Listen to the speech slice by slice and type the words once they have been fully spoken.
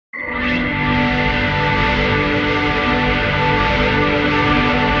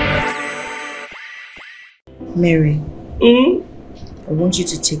Mary, I want you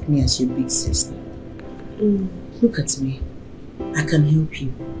to take me as your big sister. Look at me. I can help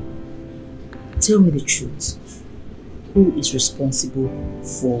you. Tell me the truth. Who is responsible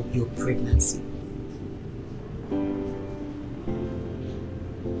for your pregnancy?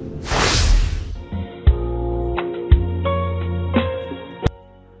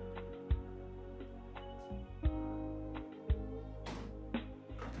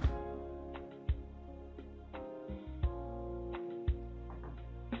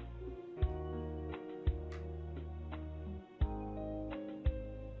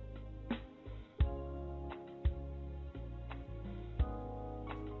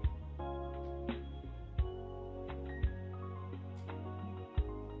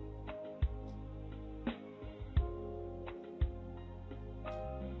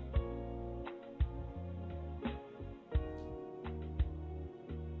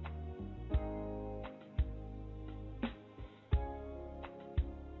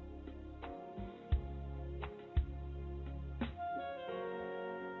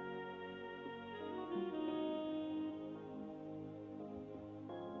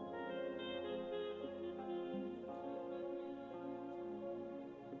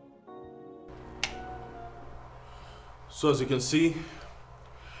 So as you can see,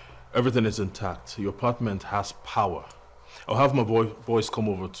 everything is intact. Your apartment has power. I'll have my boys come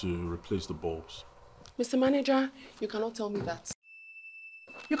over to replace the bulbs. Mr. Manager, you cannot tell me that.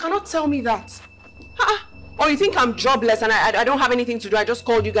 You cannot tell me that. Or you think I'm jobless and I don't have anything to do. I just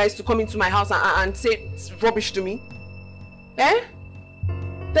called you guys to come into my house and say it's rubbish to me. Eh?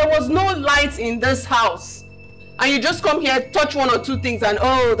 There was no light in this house. And you just come here, touch one or two things and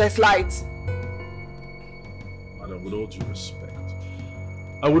oh, there's light. Madam, with all due respect,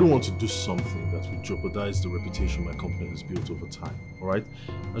 I wouldn't want to do something that would jeopardize the reputation my company has built over time, alright?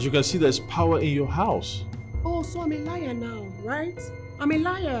 As you can see, there's power in your house. Oh, so I'm a liar now, right? I'm a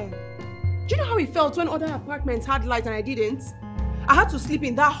liar. Do you know how it felt when other apartments had light and I didn't? I had to sleep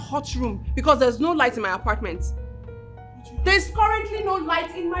in that hot room because there's no light in my apartment. There's currently no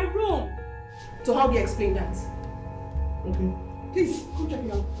light in my room. So how do you explain that? Okay. Please, come check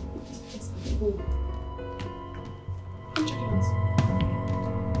it out. Come check it out.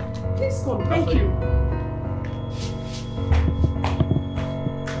 Please come, thank you.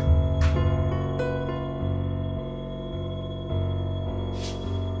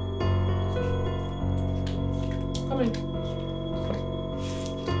 Come in.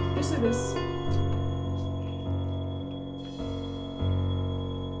 You see this?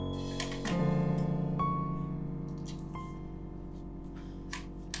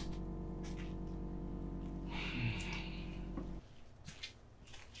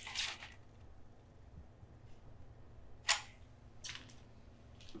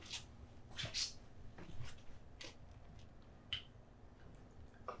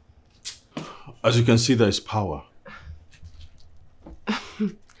 As you can see, there is power.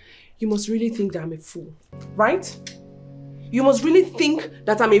 You must really think that I'm a fool, right? You must really think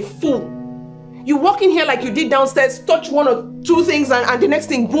that I'm a fool. You walk in here like you did downstairs, touch one or two things and the next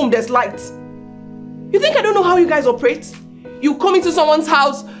thing, boom, there's light. You think I don't know how you guys operate? You come into someone's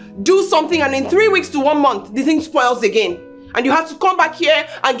house, do something and in 3 weeks to 1 month, the thing spoils again. And you have to come back here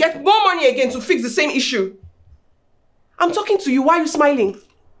and get more money again to fix the same issue. I'm talking to you, why are you smiling?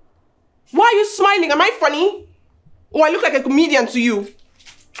 Why are you smiling? Am I funny? Or I look like a comedian to you?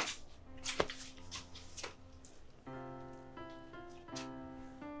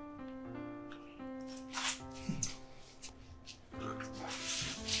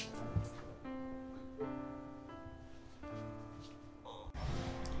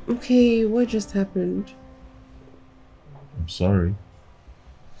 Okay, what just happened? I'm sorry.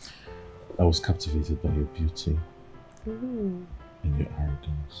 I was captivated by your beauty and your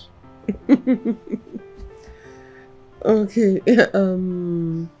arrogance. Okay,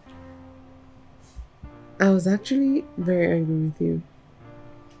 I was actually very angry with you.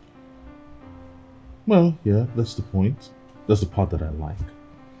 Well, yeah, that's the point. That's the part that I like.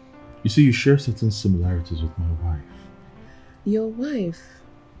 You see, you share certain similarities with my wife. Your wife?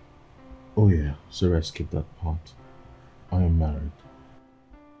 Oh yeah, sorry I skipped that part. I am married.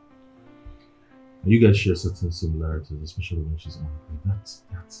 You guys share certain similarities, especially when she's angry. That's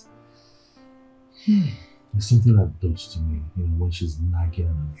There's something that does to me, you know, when she's nagging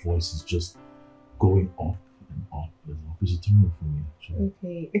and her voice is just going up and up and up. It's a turn off for me,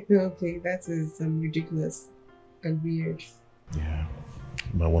 actually. Okay, that is ridiculous and weird. Yeah,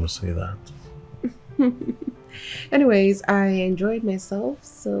 you might want to say that. Anyways, I enjoyed myself,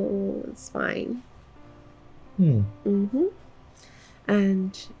 so it's fine.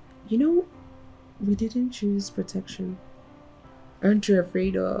 And, you know, We didn't choose protection. Aren't you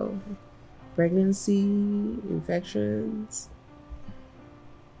afraid of pregnancy, infections?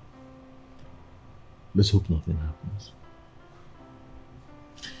 Let's hope nothing happens.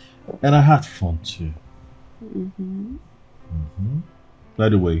 And I had fun too. By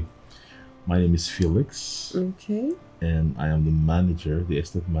the way, my name is Felix. Okay. And I am the manager, the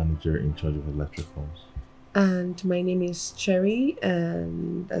estate manager in charge of electricals. And my name is Cherry,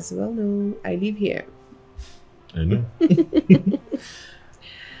 and as you well know, I live here. I know.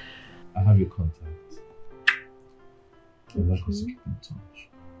 I have your contact. I'd like us to keep in touch.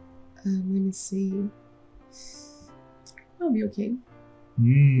 Let me see. I'll be okay.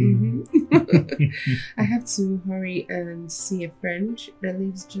 I have to hurry and see a friend that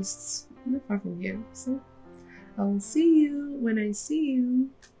lives just not far from here. So I'll see you when I see you.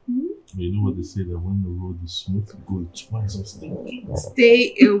 You know what they say, that when the road is smooth, go twice or stinking.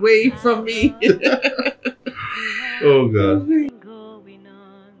 Stay away from me. Oh God.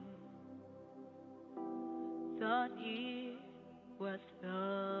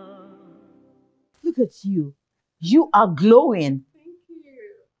 Look at you. You are glowing. Thank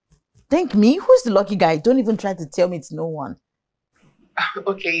you. Thank me? Who's the lucky guy? Don't even try to tell me it's no one.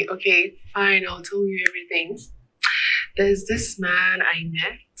 Okay, fine. I'll tell you everything. There's this man I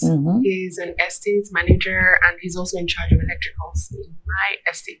met. He's an estate manager and he's also in charge of electricals in my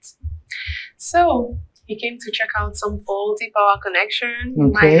estate. So he came to check out some faulty power connection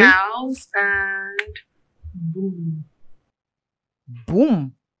in my house and boom.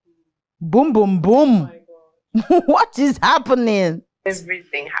 Boom. Boom, boom, boom. Oh my God. What is happening?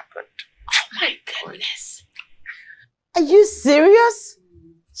 Everything happened. Oh my goodness. Are you serious?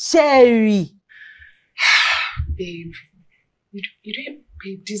 Cherry. Babe, you don't,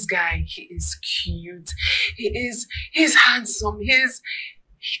 babe, this guy, he is cute. He's handsome. He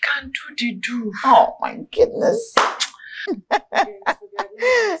can do. Oh my goodness.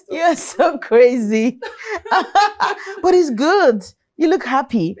 You're so crazy. But it's good. You look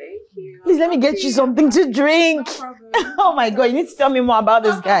happy. Thank you. Please let me get you something to drink. No problem. Oh my God, you need to tell me more about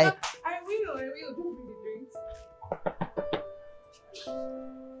this guy. I will. Don't bring the drinks.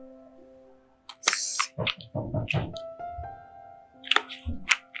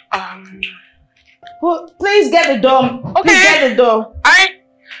 Well, please get the door. Okay. Please get the door. Alright.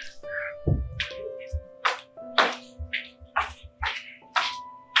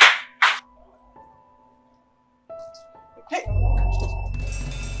 Hey.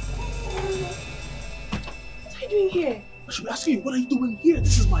 What are you doing here? I should be asking you, what are you doing here?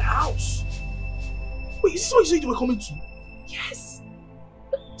 This is my house. Wait, is this what you said you were coming to? Yes.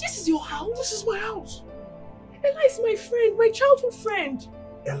 This is your house? This is my house. Ella is my friend, my childhood friend.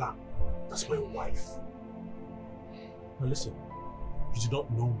 Ella, that's my wife. Now listen, you do not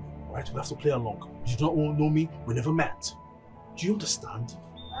know me, right? We have to play along. You do not know me, we never met. Do you understand?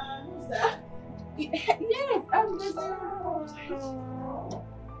 Who's that? Yes,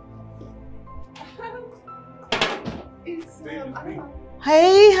 it's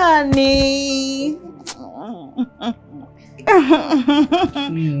Hey, honey.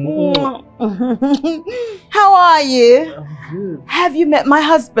 How are you? I'm good. Have you met my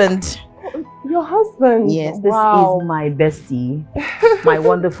husband? your husband? Yes, this is my bestie, my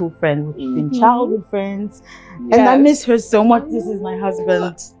wonderful friend. We've been childhood friends, and I miss her so much. This is my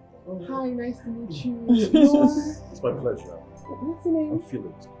husband. Hi, nice to meet you. It's my pleasure. What's your name? I'm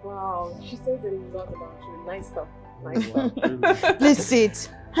Felix. Wow, she said a lot about you. Nice stuff. Nice Wow, stuff. really? Please sit.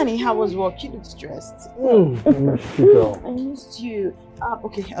 Honey, how was work? You look stressed. I missed you.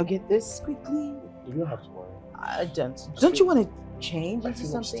 Okay, I'll get this quickly. You don't have to worry. I don't. Don't you want to change I into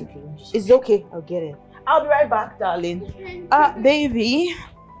feel I'm something? sticking. Just- It's okay. I'll get it. I'll be right back, darling. Baby.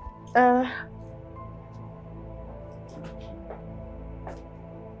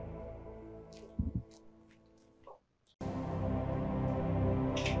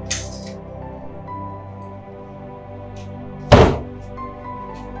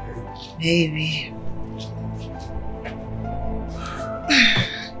 Baby.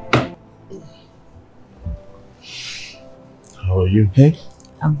 How are you? Hey?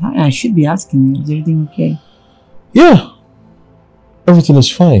 I'm fine. I should be asking you. Is everything okay? Yeah. Everything is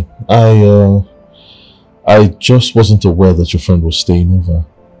fine. I just wasn't aware that your friend was staying over.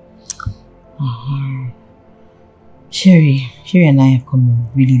 Sherry and I have come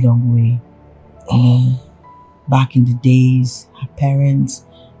a really long way. You know, back in the days, her parents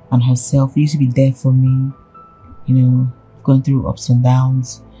and herself used to be there for me. You know, going through ups and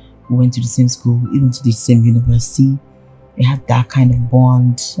downs. We went to the same school, even to the same university. We had that kind of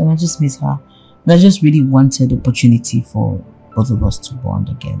bond, and I just miss her. And I just really wanted the opportunity for both of us to bond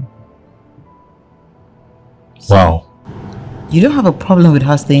again. Wow. You don't have a problem with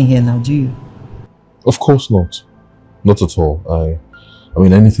her staying here now, do you? Of course not. Not at all. I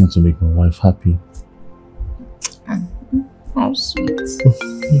mean, anything to make my wife happy. How sweet.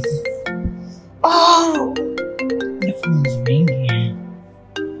 Oh! The phone's ringing.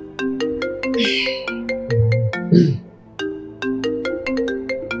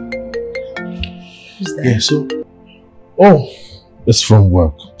 Who's that? Yeah, so... Oh! It's from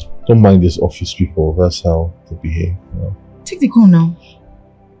work. Don't mind these office people. That's how they behave, you know. Take the call now.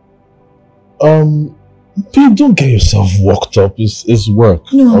 Babe, don't get yourself worked up. It's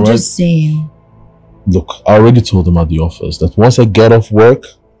work. No, I'm just saying. Look, I already told them at the office that once I get off work,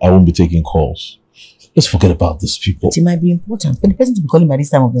 I won't be taking calls. Let's forget about these people. It might be important. For the person to be calling by this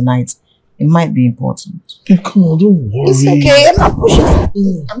time of the night, it might be important. Hey, come on, don't worry. It's okay, I'm not pushing it.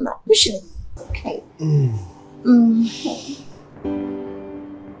 I'm not pushing it. Okay.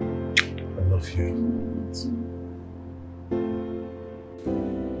 I love you.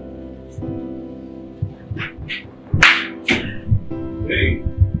 Hey.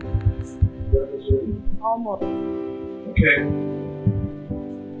 Almost. Okay.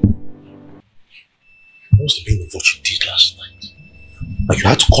 What's the meaning of what you did last night? Like you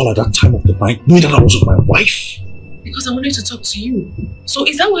had to call at that time of the night, knowing that I was with my wife? Because I wanted to talk to you. So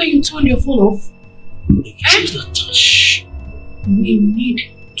is that why you turned your phone off? Shh. We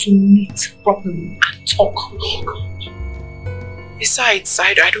need to meet properly and talk. Oh God. Besides,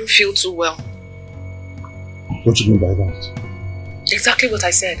 I don't feel too well. What do you mean by that? Exactly what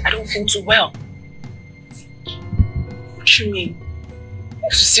I said. I don't feel too well. What do you mean? We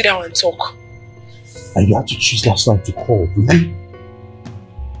have to sit down and talk. And you had to choose last night to call, really?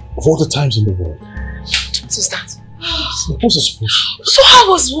 Of all the times in the world. What was that? What was it supposed to be? So how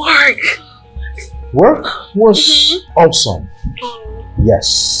was work? Work was awesome.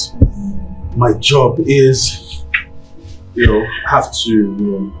 Yes. My job is, have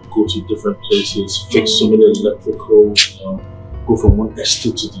to, go to different places, fix some of the electrical, go from one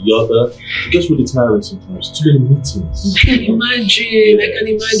estate to the other. It gets really tiring sometimes. Too many meetings. I can imagine.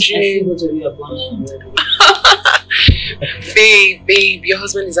 Babe, your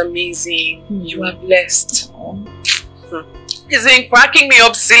husband is amazing. You are blessed. He's been cracking me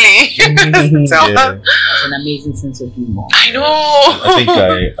up silly. Yeah. That's an amazing sense of humor. I know. I think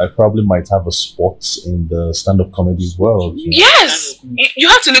I probably might have a spot in the stand-up comedy world. Yes, you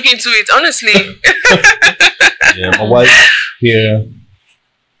have to look into it, honestly. Yeah, my wife here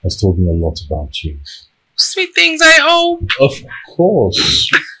has told me a lot about you. Sweet things, I hope. Of course,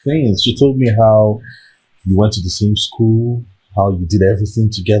 sweet things. She told me how you went to the same school, how you did everything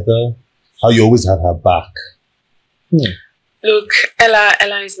together, how you always had her back. Look, Ella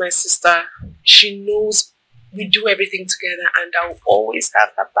is my sister. She knows we do everything together and I'll always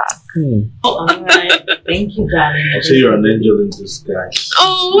have her back. Alright, thank you, darling. I'll say you're an angel in disguise.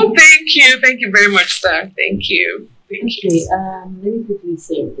 Oh, thank you. Thank you very much, sir. Thank you. Thank you. Let me quickly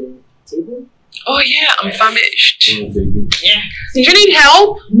save the table. Oh yeah, I'm famished. Oh, baby. Yeah. Do you need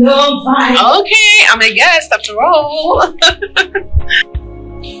help? No, I'm fine. Okay, I'm a guest after all.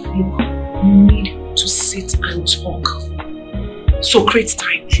 You need to sit and talk. So create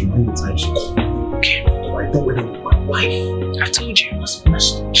time. She mind the time she called. Okay. So I don't wait with my wife. I told you. That's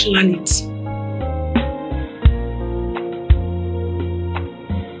blessed. Plan it.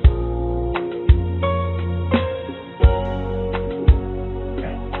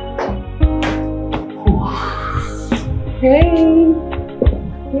 Hey,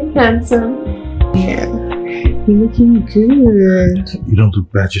 handsome. Yeah, you're looking good. You don't look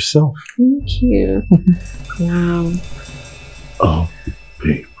bad yourself. Thank you. Wow. Oh,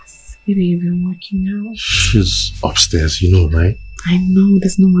 babe. Maybe you've been working out. She's upstairs, you know, right? I know,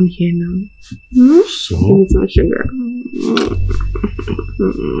 there's no one here now. So? Give me some sugar.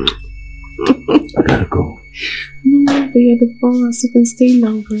 I gotta go. No, but you're the boss. You can stay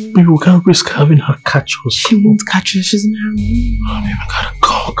longer. Baby, we can't risk having her catch us. She won't catch us. She's in her room. Oh, baby, I gotta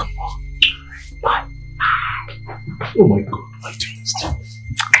go. Come on. Bye. Oh my God, what am I doing this time?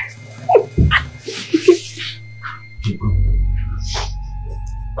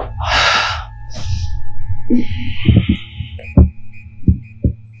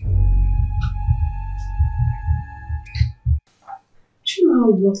 Do you know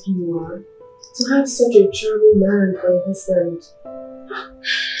how lucky you are to have such a charming man for a husband?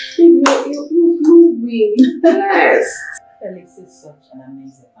 Baby, you're blooming. Yes. Felix is such an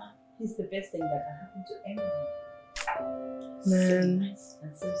amazing man. He's the best thing that can happen to anyone. Man. So nice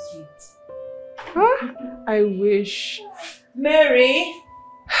and so sweet. Huh? I wish. Mary!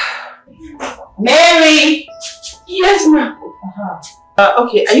 Mary! Yes, ma'am.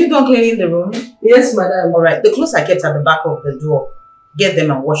 Okay, are you done cleaning the room? Yes, madam. Alright, the clothes I kept at the back of the door. Get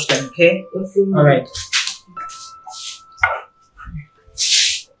them and wash them, okay? Okay, Alright.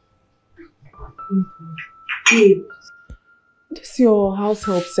 Babe, This your house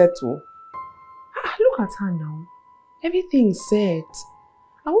help settle. Look at her now. Everything's set.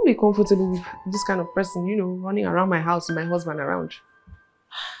 I won't be comfortable with this kind of person, you know, running around my house with my husband around.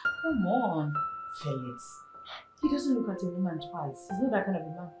 Come on, Felix. He doesn't look at a woman twice. He's not that kind of a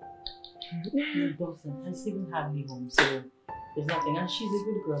man. He doesn't. He's even hardly home, so there's nothing. And she's a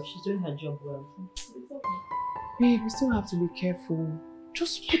good girl. She's doing her job well. It's okay. Babe, you still have to be careful.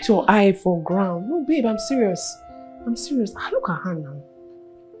 Just put your eye for ground. No, babe, I'm serious. I'm serious. Look at her now.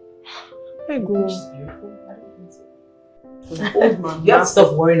 There you go. She's beautiful. I don't think so. Old man. You have to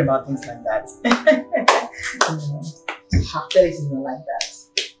stop worrying about things like that. Felix is not like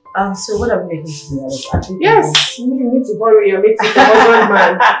that. So what are we making today? Yes, you need to hurry. You're making the husband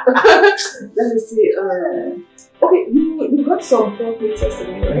man. let me see. Okay, you got some pork meat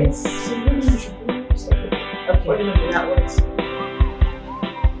yesterday, right? So maybe you should do something. Okay, that works.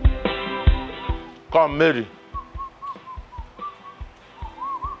 Come, Mary.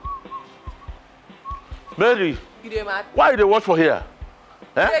 Mary, why they watch for here?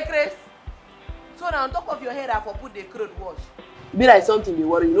 Eh? So now on top of your head, I for put the crowd wash. Be like something they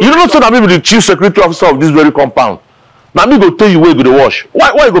worry. You don't say that me be the chief security officer of this very compound. Now me go tell you where you go to wash.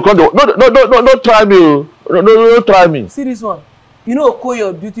 Why you go come to no try me. No try me. See this one. You know, call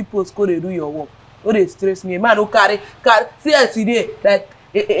your duty post, go they do your work. No they stress me. Man, no carry. See as today that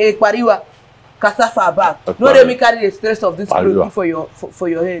a pariwa cassava bag. No let me carry the stress of this clothing for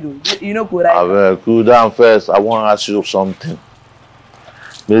your head. You know, go right. I will cool down first. I want to ask you something.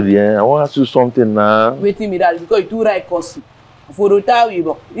 Maybe I want to ask you something now. Waiting me that because you too right costly. For the time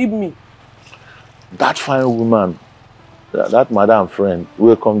you leave me. That fine woman, that madam friend,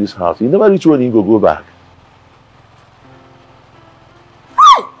 will come this house. You never reach when you go back.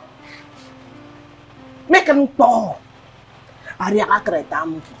 Make him talk. I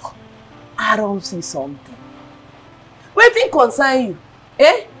don't see something. Waiting concern you.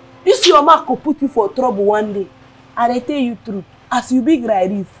 Eh? This your man could put you for trouble one day. And I tell you truth. As you big like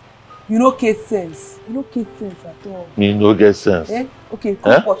this, you no get sense. You no get sense at all. Me no get sense. Eh? Okay,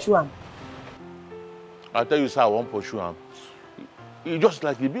 come pursue him. I tell you, sir, I won't pursue him. You just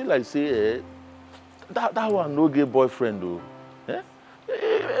like, it be like say, that one no gay boyfriend though. Eh?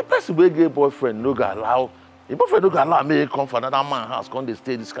 A person with gay boyfriend no go allow. A boyfriend no go allow me come for another man's house, come they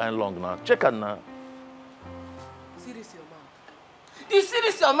stay this kind long now. Check it now. See this your man. You see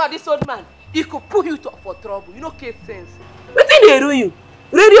this your man, this old man. He could put you for trouble. You no get sense. Wetin dey do you?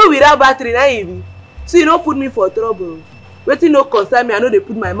 Radio without battery, na even. So you don't put me for trouble. Wetin no concern me, I know they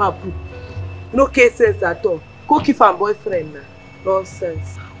put my mouth put. No get sense at all. Go keep am boyfriend now.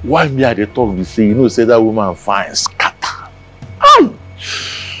 Nonsense. Why me at the talk be say, you know, say that woman fine, scatter. Aye.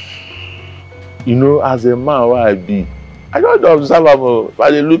 You know, as a man, why I be? I don't observe am. If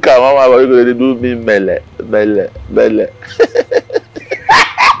I dey look at mama, they do me mele.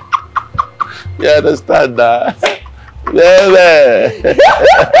 You understand that? Baby.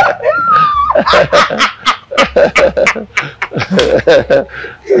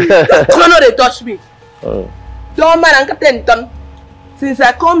 No, they touch me. Don't man and Captain Ton. Since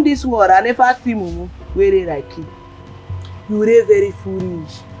I come this world, I never see Mumu where like you. You were very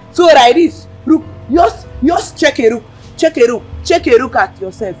foolish. So like this, look, just check a look at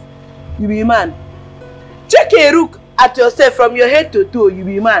yourself. You be man. Check a look at yourself from your head to toe. You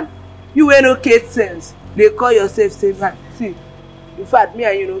be man. You ain't no get sense. They call yourself say man. See, in fact, me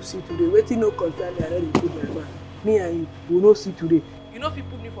and you no see today. Waiting no concern me, I already put my man. Me and you will not see today. You know if you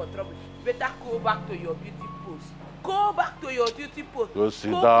put me for trouble, better go back to your beauty post. Go back to your duty post. Go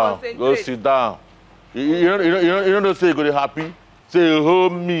sit down. Go sit down. You don't say you're going to happy. Say,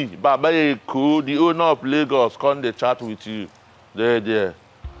 hold me, Baba cool. The owner of Lagos come to chat with you. There.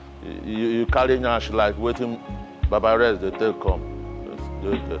 You carry Nash like waiting. Baba rest, they take come.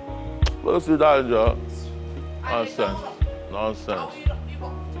 Go sit down, Joe. Nonsense. Nonsense.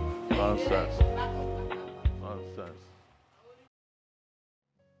 Nonsense. Nonsense.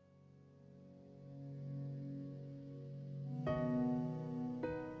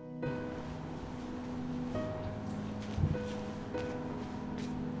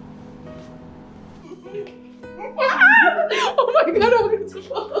 Oh my God, I'm going to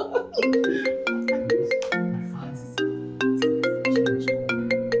fall.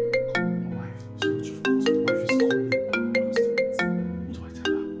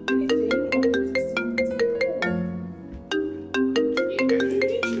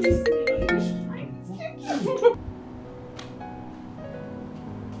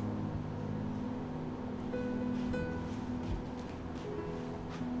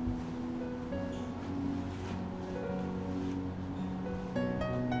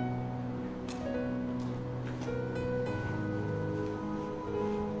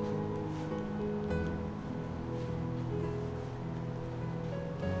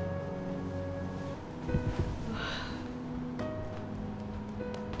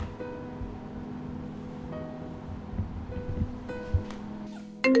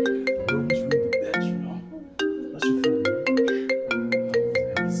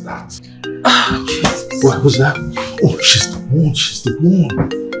 What was that? Oh, she's the one. She's the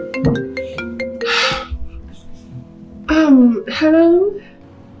one. Hello?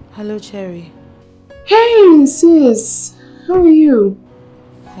 Hello, Cherry. Hey, sis. How are you?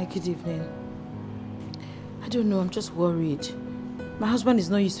 Hi, good evening. I don't know, I'm just worried. My husband is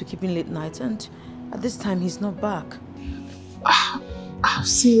not used to keeping late nights and at this time he's not back.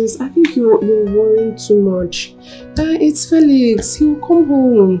 Sis, I think you're worrying too much. It's Felix. He'll come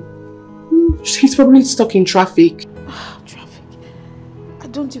home. He's probably stuck in traffic. Traffic? I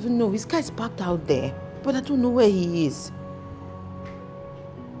don't even know. His car's parked out there, but I don't know where he is.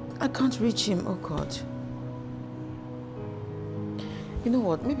 I can't reach him. Oh God. You know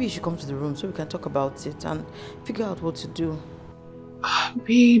what? Maybe you should come to the room so we can talk about it and figure out what to do.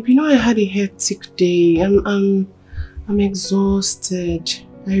 Babe, you know I had a hectic day. I'm exhausted.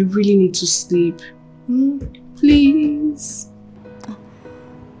 I really need to sleep. Please.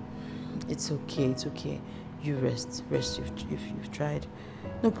 It's okay, it's okay. You rest. Rest if you've tried.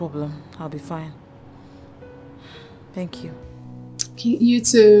 No problem. I'll be fine. Thank you. You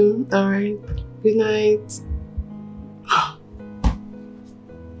too. Alright. Good night.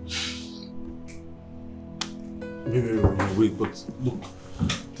 Wait, but look,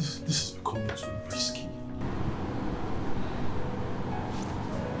 this is becoming too risky.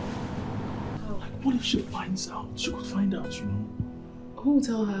 Like, what if she finds out? She could find out, you know. Who will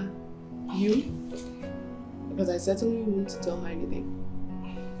tell her? You? Because I certainly won't tell her anything.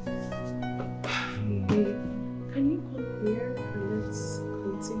 Babe, can you come here and let's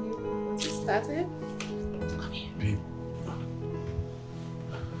continue what we started? Come here, babe.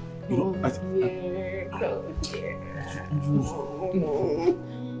 You know, Come here.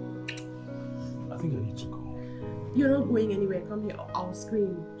 I think I need to go. You're not going anywhere. Come here. I'll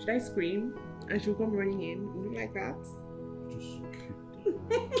scream. Should I scream? And she'll come running in. Would you like that? Just keep.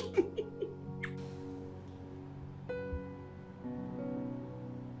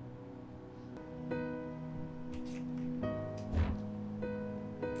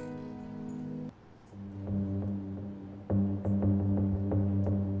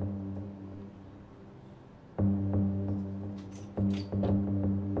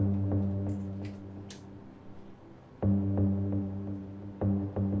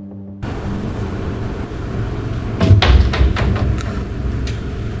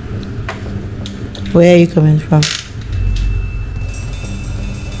 Where are you coming from?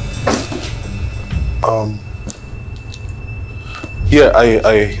 Yeah,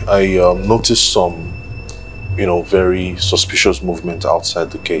 I noticed some, very suspicious movement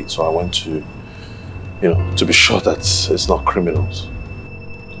outside the gate. So I went to, to be sure that it's not criminals.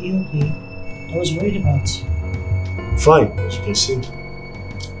 Are you okay? I was worried about you. Fine, as you can see.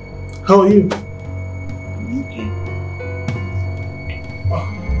 How are you? I'm okay.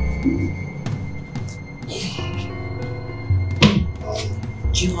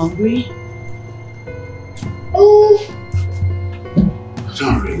 You hungry? Oh,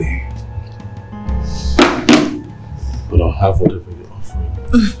 not really. But I'll have whatever you're offering.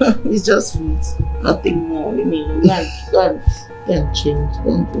 It's just food, nothing more. I mean, go and change, go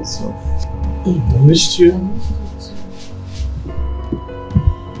and do so. I missed you.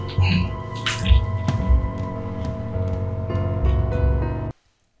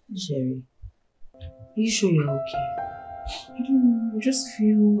 Jerry, are you sure you're okay? I don't know. I just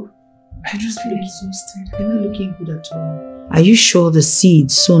feel exhausted. You're not looking good at all. Are you sure the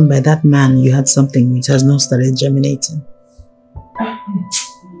seed sown by that man you had something with has not started germinating? What are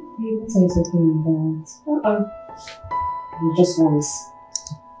you talking about? Just once.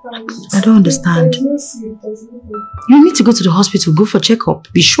 I don't understand. There's no sleep. There's nothing. You need to go to the hospital, go for checkup.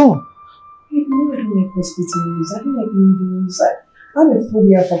 Be sure. I don't like hospitals. I don't like needles. I'm a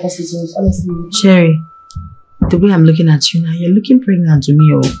phobia for hospitals, honestly. Cherry, the way I'm looking at you now, you're looking pregnant to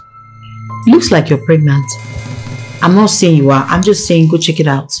me. Oh, it looks like you're pregnant. I'm not saying you are. I'm just saying go check it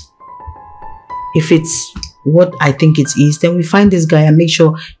out. If it's what I think it is, then we find this guy and make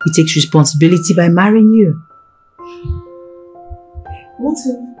sure he takes responsibility by marrying you. What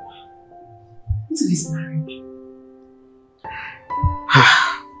if he's married?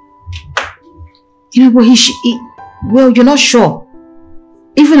 But well, you're not sure.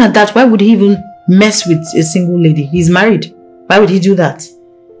 Even at that, why would he even mess with a single lady? He's married. Why would he do that?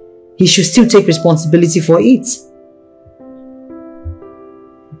 He should still take responsibility for it.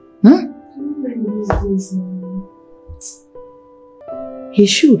 He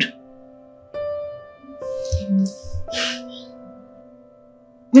should.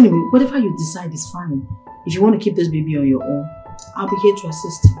 Anyway, whatever you decide is fine. If you want to keep this baby on your own, I'll be here to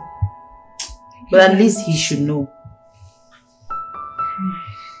assist him. But at least he should know.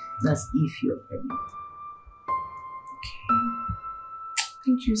 That's if you're pregnant. Okay.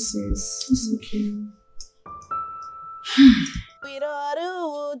 Thank you, sis. It's okay.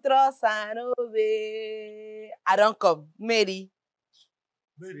 I don't come. Mary.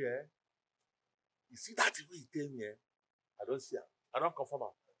 Mary, eh? You see that way you tell me, eh? I don't see her. I don't confirm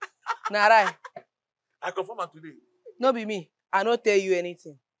her. Narai. I confirm her today. No be me. I don't tell you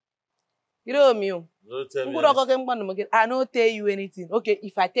anything. You know me. No tell me anything. I don't tell you anything. Okay,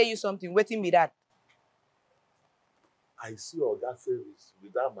 if I tell you something, waiting me that. I see all that service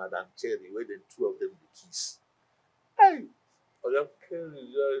with that Madam Cherry where the two of them the kiss. Hey! Or that Cherry,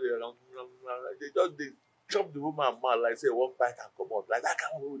 they just they chop the woman mouth like say one bite and come out. Like that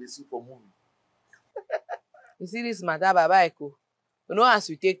kind of way they see for movie. You see this matter, Baba Eko. You know as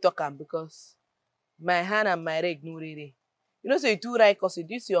we take talk am because my hand and my leg no ready. You know, so you too right cause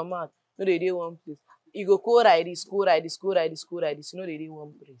this your mouth. No, they dey one place. You go ride this. You know, they dey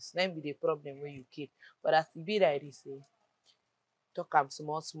one place. Then be the problem when you keep. But as it be like this, talk am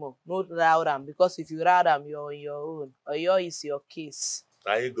small. No loud am because if you loud am, you're on your own. Or is your case.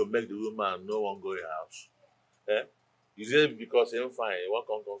 Now you go make the woman no one go your house. Eh? You say because him fine, he won't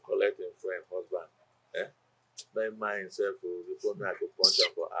come collect him friend husband. Eh? By mind himself, before me I go punch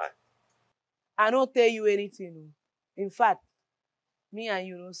him for eye. I don't tell you anything. In fact, me and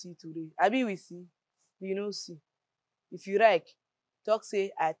you don't see today. I be we see, we don't see. If you like, talk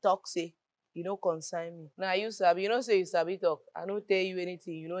say, I talk say, you don't consign me. Now you sabi, you don't say you sabi talk. I don't tell you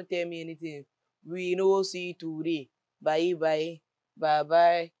anything, you don't tell me anything. We no see today. Bye. Eko.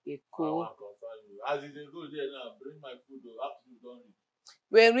 As you go there now, bring my food after you done it.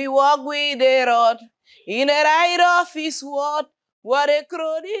 When we walk with the road, in the right of his word, what a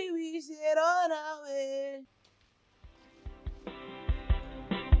crowdy we say run away.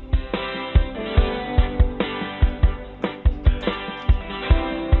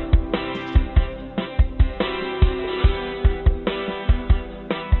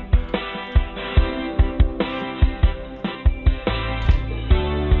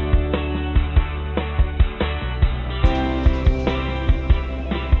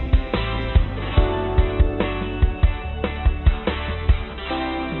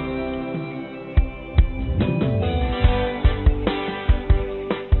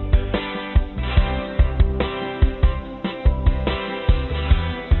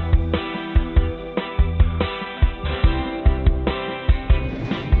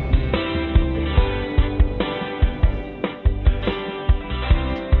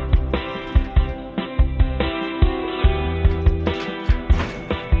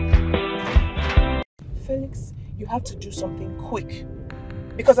 You have to do something quick.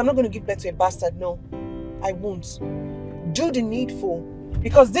 Because I'm not going to give birth to a bastard, no. I won't. Do the needful.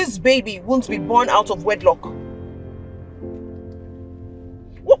 Because this baby won't be born out of wedlock.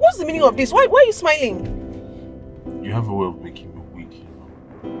 What's the meaning of this? Why are you smiling? You have a way of making me weak.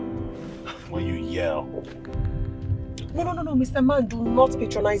 When you yell. No, Mr. Man, do not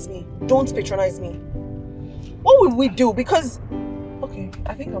patronize me. Don't patronize me. What will we do? Because... Okay,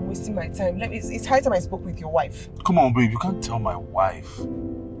 I think I'm wasting my time. It's high time I spoke with your wife. Come on, babe. You can't tell my wife.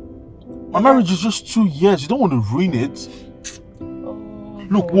 My marriage is just 2 years. You don't want to ruin it. Oh,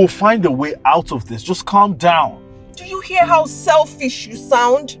 look, we'll find a way out of this. Just calm down. Do you hear how selfish you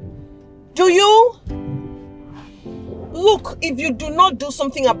sound? Do you? Look, if you do not do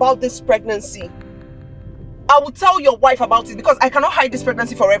something about this pregnancy, I will tell your wife about it because I cannot hide this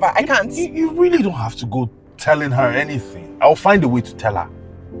pregnancy forever. I can't. You really don't have to go telling her anything. I'll find a way to tell her.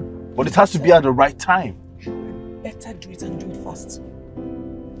 But it has to be at the right time. Better do it and do it fast.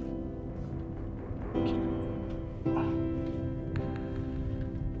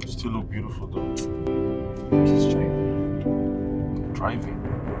 You still look beautiful though. Just drive. Driving?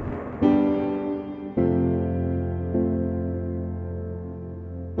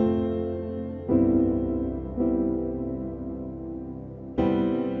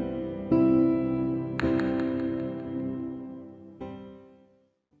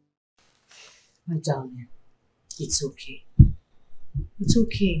 My darling, it's okay. It's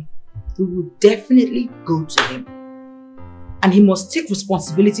okay. We will definitely go to him. And he must take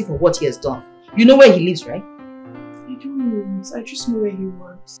responsibility for what he has done. You know where he lives, right? I don't. I just know where he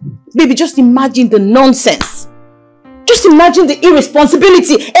works. Baby, just imagine the nonsense. Just imagine the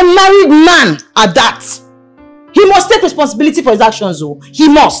irresponsibility. A married man at that. He must take responsibility for his actions, though. He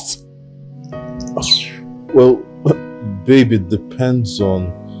must. Well, babe, it depends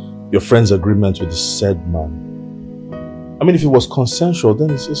on your friend's agreement with the said man. I mean, if it was consensual, then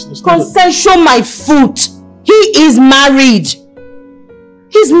it's not... Consensual, my foot! He is married!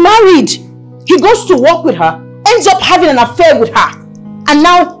 He's married. He goes to work with her, ends up having an affair with her. And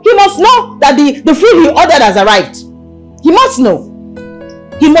now he must know that the food he ordered has arrived. He must know.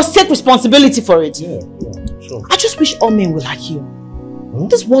 He must take responsibility for it. Yeah, sure. I just wish all men were like you. Huh?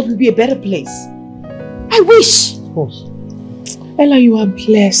 This world would be a better place. I wish. Of course. Ella, you are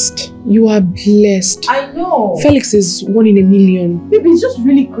blessed. You are blessed. I know. Felix is 1 in a million. Baby, it's just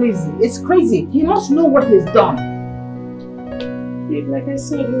really crazy. It's crazy. He must know what he's done. Babe, like I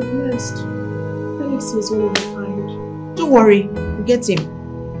said, you're blessed. Felix is one of a kind. Don't worry. We'll get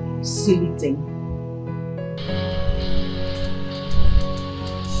him. Silly thing.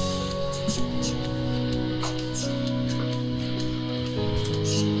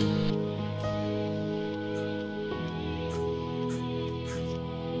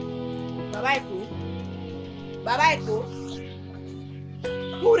 Baba Eko,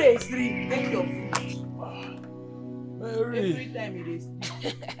 who is free? Take your food. Mary. Every time it is.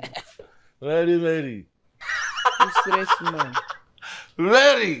 Mary. You stress man.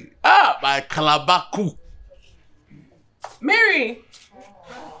 Mary. Ah, my calabaku. Mary!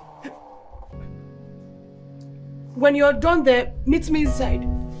 When you're done there, meet me inside.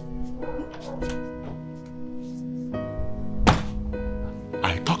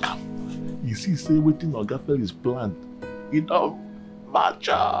 I talk am. You see, say waiting on Gaffel is planned. It don't match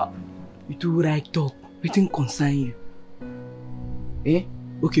up. You do right talk. Wetin concern you? Eh?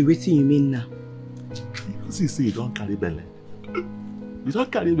 Okay, wetin you mean now? You see, say you don't carry belly. You don't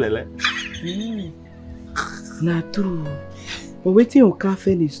carry belly. Na true. But wetin Oka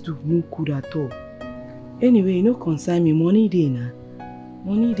Felix do no good at all. Anyway, you no concern me. Money dey na.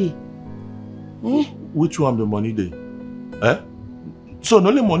 Money dey. Eh? Which one the money dey? Eh? So not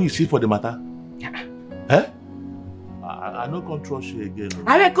only money you see for the matter? Eh? I no can trust you again.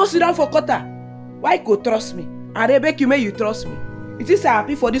 I will go sit down for quarter. Why you go trust me? I beg you, may you trust me. It is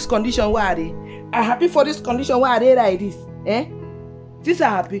happy for this condition where I dey. I happy for this condition where I dey like this. Eh? It is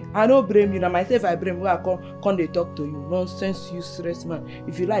happy. I no blame you. Now myself I blame where I come they talk to you. Nonsense, useless man.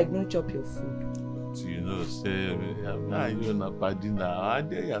 If you like, don't chop your food. You know, say you na party now. I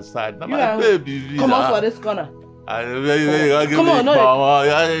dey your side. Now You my baby. Come on for this corner. Come on,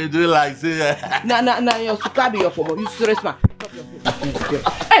 no. You do like say. Nah, your suka be your pomo. You stress man. Chop your food.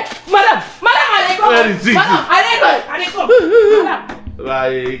 Hey, madam, I go. Where is it? Madam, I go. Madam.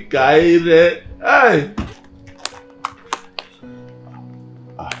 Like Kaire. Hey.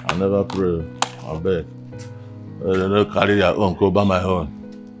 I never pray. I beg. I don't carry your own. Go by my own.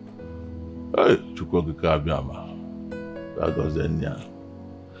 Hey, Chukwoki Kabiama. That goes then, yeah.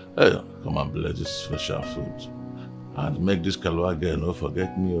 Hey, come and bless this special food. And make this kalwa girl not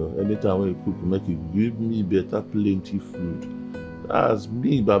forget me. Anytime when you cook, make it give me better plenty food. That's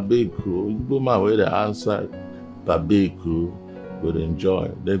me, Babeko. You go my way the answer. Babeko will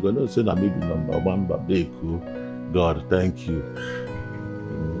enjoy. They're gonna say that maybe number one Babeko. God, thank you.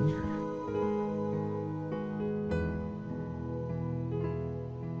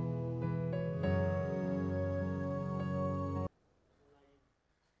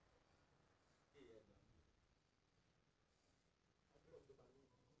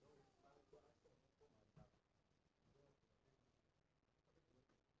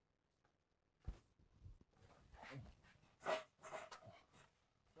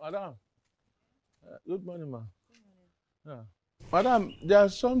 Madam, good morning, ma. Yeah. Madam,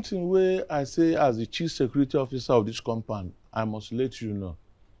 there's something where I say as the chief security officer of this compound, I must let you know.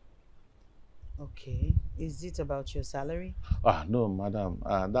 Okay. Is it about your salary? Ah, no, madam.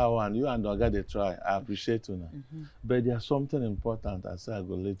 That one, you and Oga they try. I appreciate you now. But there's something important I say I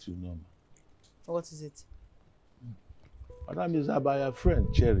go let you know. What is it? Madam, is about your friend,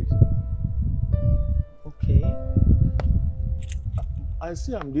 Cherry. Okay. I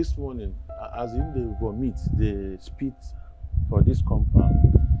see him this morning, as in they vomit, they spit for this compound.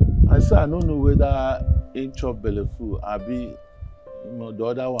 I say I don't know whether in chop belly full, I be, you know, the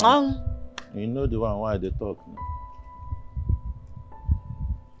other one. You know the one why they talk now.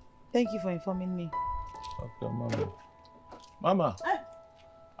 Thank you for informing me. Okay, Mama. Mama,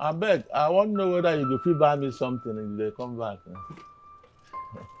 I beg, I want to know whether you go fit buy me something and they come back.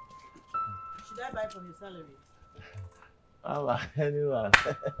 Should I buy from your salary? Mama, anyone.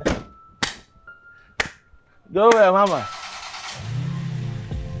 Go where, Mama?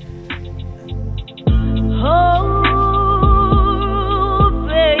 Oh,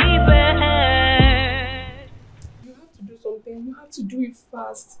 baby. You have to do something. You have to do it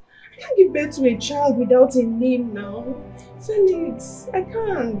fast. I can't give birth to a child without a name now. Felix, I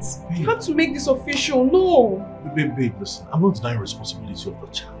can't. You have to make this official. No. Babe, listen, I'm not denying responsibility of the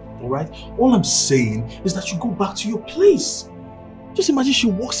child, alright? All I'm saying is that you go back to your place. Just imagine she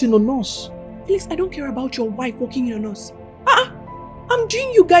walks in on us. Felix, I don't care about your wife walking in on us. I'm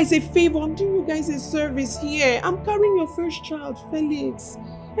doing you guys a favor. I'm doing you guys a service here. I'm carrying your first child, Felix.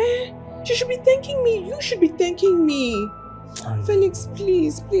 She should be thanking me. You should be thanking me. Felix,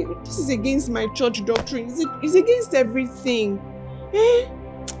 please, please. This is against my church doctrine. It's against everything.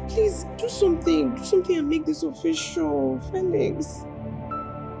 Please, do something. Do something and make this official, Felix.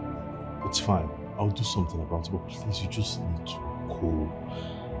 It's fine. I'll do something about it, but please, you just need to cool.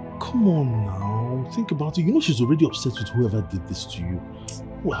 Come on now. Think about it. You know she's already upset with whoever did this to you.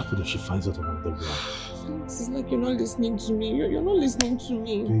 What happened if she finds out about the one? It's like you're not listening to me. You're not listening to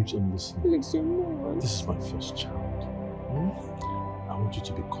me. Babes, I'm listening. Felix, you're not. This is my first child. I want you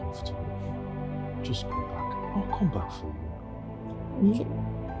to be comfortable. Just go back. I'll come back for you. Okay.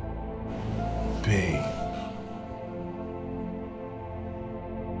 Babe.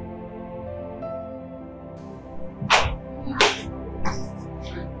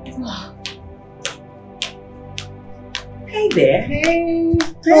 Hey there. Hey,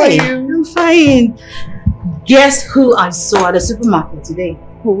 How are you? I'm fine. Guess who I saw at the supermarket today?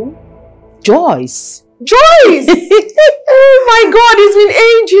 Who? Joyce. Joyce! Oh my God, it's been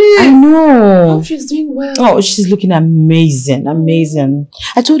ages! I know. hope she's doing well. Oh, she's looking amazing, amazing.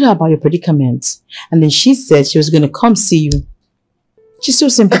 I told her about your predicament, and then she said she was going to come see you. She's so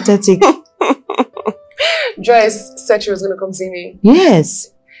sympathetic. Joyce said she was going to come see me.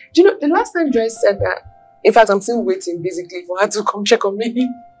 Yes. Do you know, the last time Joyce said that, in fact, I'm still waiting basically for her to come check on me.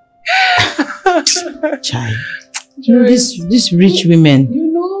 Child. You know, these rich women. You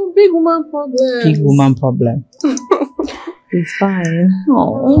know, big woman problem. Big woman problem. It's fine.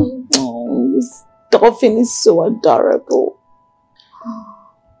 Oh, this dolphin is so adorable.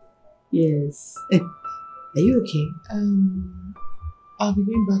 Yes. Are you okay? I'll be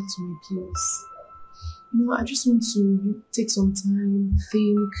going back to my place. You know, I just want to take some time,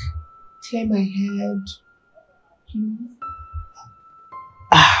 think, clear my head. You know?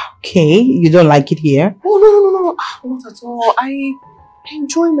 Okay. You don't like it here? Oh, no. Not at all. I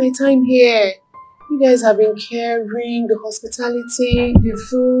enjoy my time here. You guys have been caring, the hospitality, the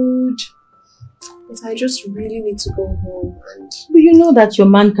food. But I just really need to go home and... But you know that your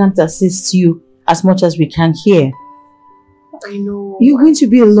man can't assist you as much as we can here. I know. You're going to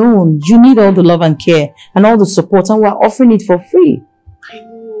be alone. You need all the love and care and all the support, and we're offering it for free. I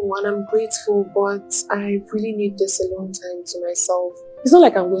know, and I'm grateful, but I really need this alone time to myself. It's not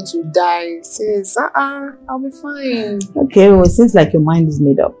like I'm going to die. Sis, I'll be fine. Okay, well, it seems like your mind is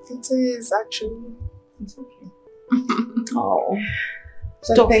made up. It is, actually. It's okay. Oh.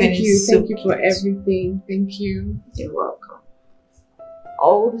 So thank you for everything. Thank you. You're welcome.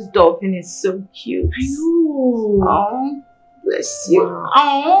 Oh, this dolphin is so cute. I know. Oh, bless you. Wow.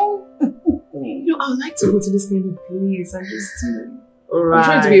 Oh. You know, I would like to go to this kind of place and just, Right. I'm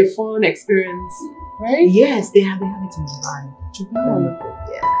trying to be a fun experience, right? Yes, they have it in Japan.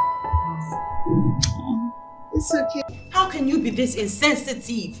 Yeah. It's okay. How can you be this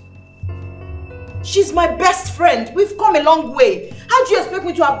insensitive? She's my best friend. We've come a long way. How do you expect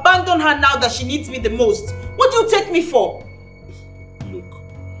me to abandon her now that she needs me the most? What do you take me for? Look,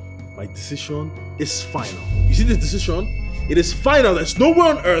 my decision is final. You see this decision? It is final. There's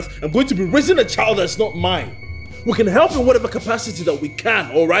nowhere on earth I'm going to be raising a child that's not mine. We can help in whatever capacity that we can,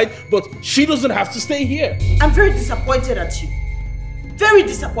 alright? But she doesn't have to stay here. I'm very disappointed at you. Very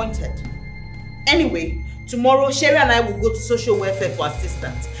disappointed. Anyway, tomorrow Sherry and I will go to social welfare for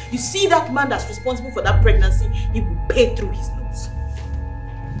assistance. You see that man that's responsible for that pregnancy, he will pay through his nose.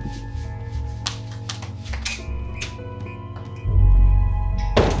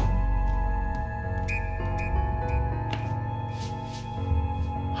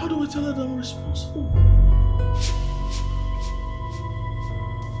 How do I tell her that I'm responsible?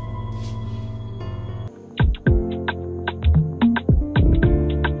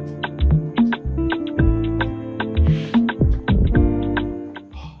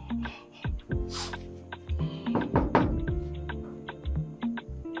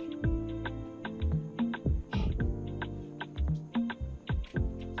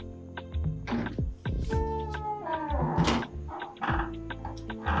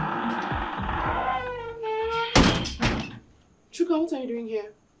 What are you doing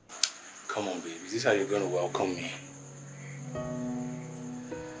here? Come on, baby. Is this how you're going to welcome me?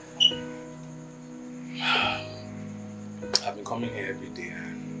 I've been coming here every day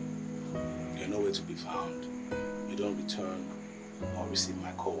and you're nowhere to be found. You don't return or receive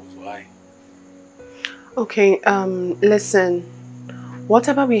my calls. Why? Okay, listen.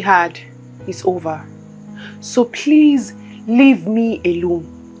 Whatever we had is over. So please leave me alone.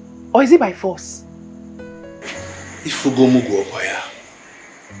 Or is it by force? If you go Mugu Okoya,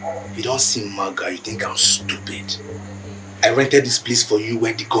 you don't see Maga, you think I'm stupid. I rented this place for you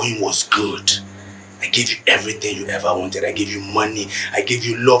when the going was good. I gave you everything you ever wanted. I gave you money, I gave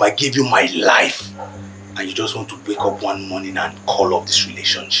you love, I gave you my life. And you just want to wake up one morning and call off this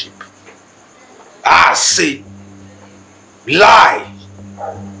relationship. Ah, say, lie.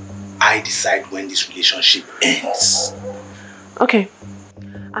 I decide when this relationship ends. Okay.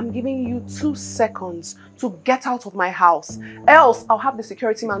 I'm giving you 2 seconds to get out of my house. Else, I'll have the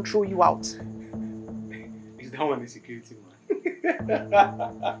security man throw you out. Is that one the security man?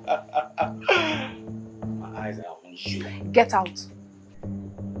 My eyes are on you. Get out.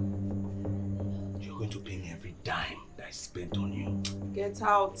 You're going to pay me every dime that I spent on you. Get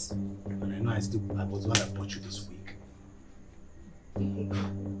out. And I know I was the one that bought you this week.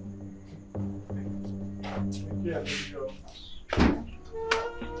 Yeah,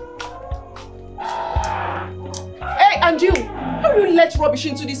 Hey, and you! How do you let rubbish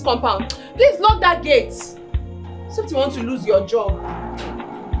into this compound? Please lock that gate. Except you want to lose your job.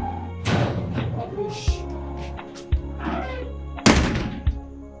 Rubbish.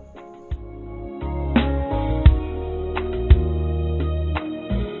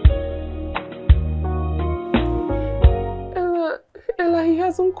 Ella, he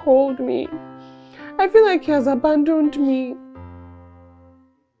hasn't called me. I feel like he has abandoned me.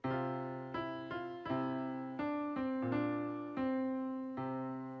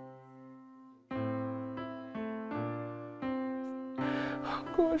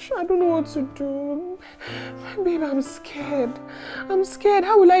 Gosh, I don't know what to do. Babe, I'm scared. I'm scared.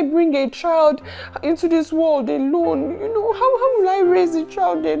 How will I bring a child into this world alone? You know, how will I raise a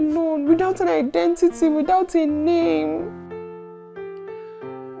child alone? Without an identity, without a name?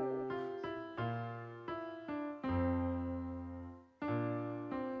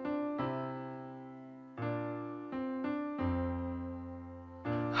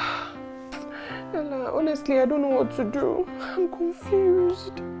 Ella, honestly, I don't know what to do. I'm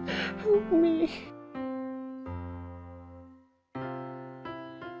confused. Help me.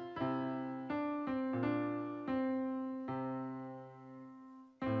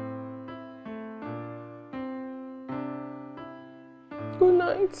 Good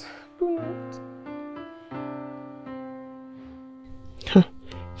night. Good night.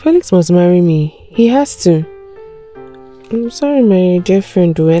 Felix must marry me. He has to. I'm sorry, my dear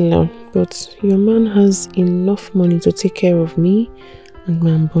friend Duella, but your man has enough money to take care of me and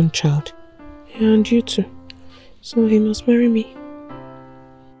my unborn child. And you too. So he must marry me.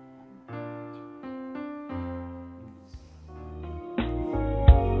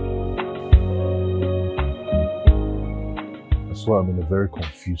 That's why I'm in a very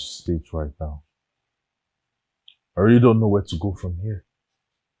confused state right now. I really don't know where to go from here.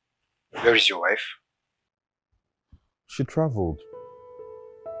 Where is your wife? She traveled.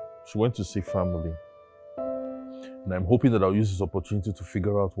 She went to see family. And I'm hoping that I'll use this opportunity to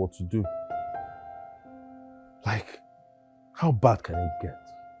figure out what to do. Like, how bad can it get?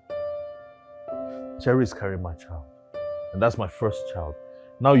 Cherry is carrying my child. And that's my first child.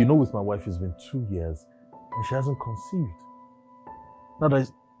 Now, you know, with my wife, it's been 2 years and she hasn't conceived. Now,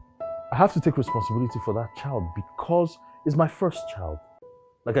 I have to take responsibility for that child because it's my first child.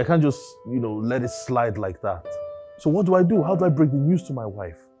 Like, I can't just, let it slide like that. So what do I do? How do I break the news to my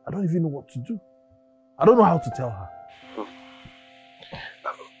wife? I don't even know what to do. I don't know how to tell her.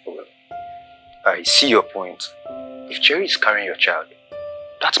 I see your point. If Cherry is carrying your child,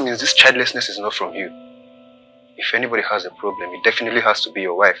 that means this childlessness is not from you. If anybody has a problem, it definitely has to be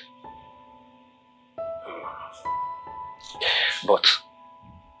your wife. But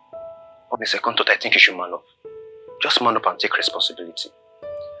on the second thought, I think you should man up. Just man up and take responsibility.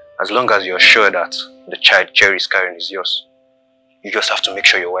 As long as you're sure that the child Cherry is carrying is yours, you just have to make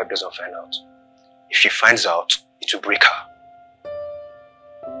sure your wife doesn't find out. If she finds out, it will break her.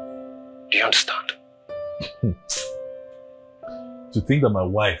 Do you understand? To think that my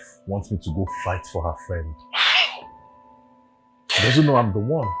wife wants me to go fight for her friend. She doesn't know I'm the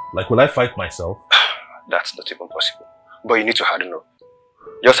one. Like, will I fight myself? That's not even possible. But you need to harden up.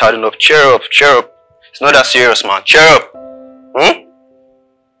 Just harden up. Cheer up, cheer up. It's not that serious, man. Cheer up.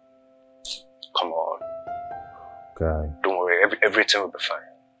 Come on. Okay. Don't worry. Everything will be fine.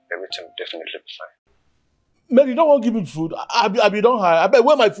 Everything will definitely be fine. Man, you don't want to give me food. I be don't hire. I bet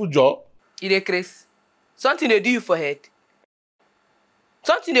where my food, Joe? It is Chris. Something they do you for head.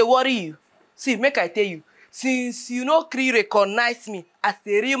 Something they worry you. See, make I tell you. Since you know Cree recognize me as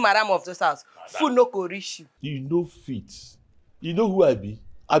the real madam of this house, food no go reach you. You know fit. You know who I be?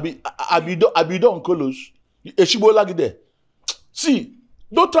 I be Don Kolos. Eshibo lagi there. See,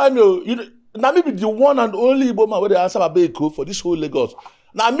 don't tell me. Now maybe the one and only Igbo man where they answer Babeko for this whole Lagos.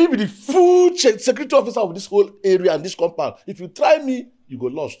 Now maybe the full security officer of this whole area and this compound. If you try me, you go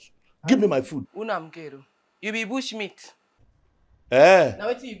lost. Give me my food. Unamkero, you be bushmeat. Eh? Now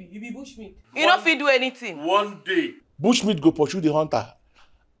what you be bushmeat. You don't fit do anything. One day, bushmeat go pursue the hunter.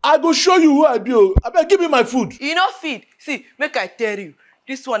 I go show you who I be. I better give me my food. You no feed. See, make I tell you.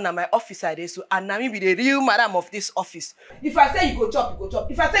 This one na my office I dey so, and na me be the real madam of this office. If I say you go chop, you go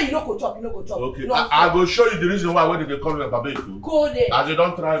chop. If I say you no go chop, you no go chop. Okay, I go show you the reason why when they come like Babeko. Go there. As you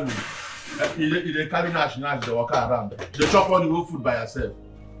don't try me. You dey carry nash, they walk around. They chop all the whole food by yourself.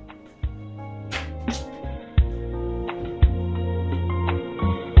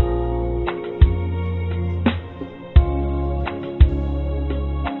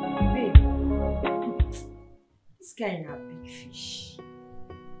 This guy na big fish.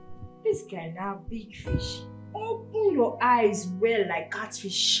 This guy na big fish. Open your eyes well like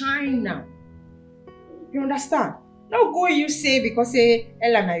catfish, shine now. You understand? No go you say because say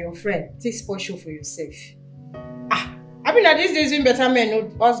Ella na your friend. Take sport show for yourself. I mean that these days when better men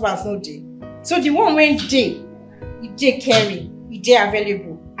no husbands no day. So the one when day, he dey caring, he dey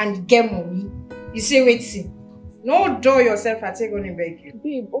available, and he get money. You say waiting. No dull yourself and take on a beg you.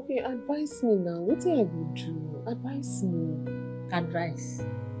 Babe, okay, advise me now. What I would do? Advise me. Advice.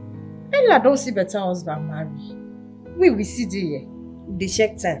 Ella don't see better husband marry. We see the year. They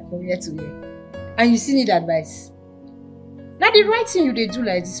check time from year to year. And you still need advice. Now the right thing you they do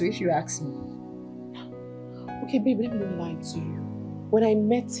like this, so if you ask me. Okay, babe, let me not lie to you. When I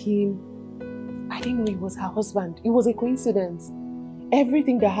met him, I didn't know he was her husband. It was a coincidence.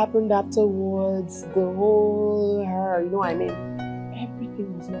 Everything that happened afterwards, the whole you know what I mean?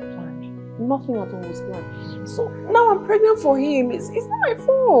 Everything was not planned. Nothing at all was planned. So now I'm pregnant for him. It's not my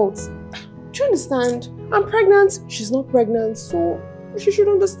fault. Do you understand? I'm pregnant, she's not pregnant, so she should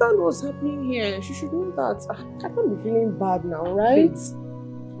understand what's happening here. She should know that. I can't be feeling bad now, right?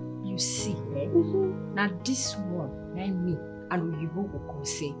 But you see, now this one, like me, and you go come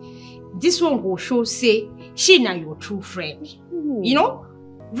say, this one will show say, she now your true friend. You know?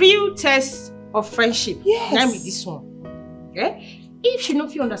 Real test of friendship. Yes. Now with this one. Okay? If she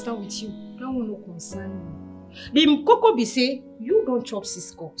not feel understand with you, that one no concern you. The Coco be say, you don't chop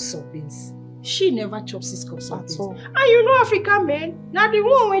 6 cups of beans. She never chops 6 cups of beans. And you know African men, now the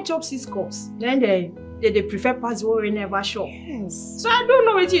one when chop 6 cups, then they prefer pass the one we never shop. Yes. So I don't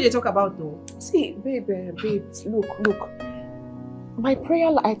know what they talk about though. See, babe, look. I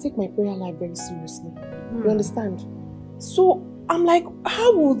take my prayer life very seriously. You understand? So I'm like,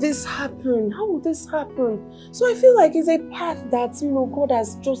 how will this happen? How will this happen? So I feel like it's a path that, you know, God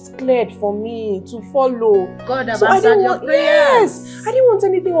has just cleared for me to follow. God has answered your prayers. Yes! I didn't want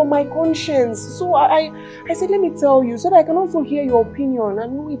anything on my conscience. So I said, let me tell you, so that I can also hear your opinion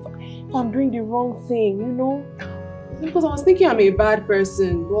and know if I'm doing the wrong thing, you know? Because I was thinking I'm a bad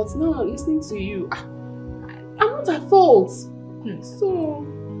person, but now listening to you, I'm not at fault. So,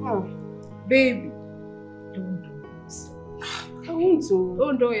 baby, don't do this. I won't do.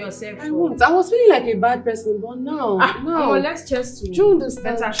 Don't do yourself. I won't. I was feeling like a bad person, but now, well, let's just do you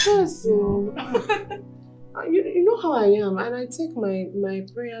understand? Just you know how I am, and I take my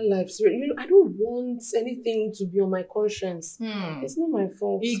prayer life seriously. You know, I don't want anything to be on my conscience. It's not my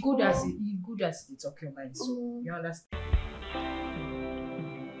fault. It's good as it's okay, mind. So you understand?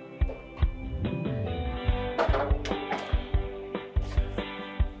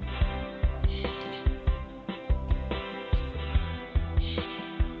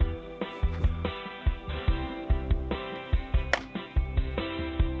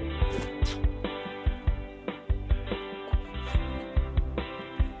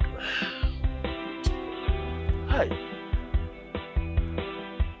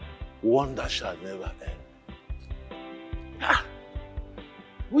 Wonder shall never end.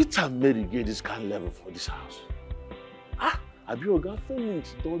 Which time Mary get this kind of level for this house? I be Oga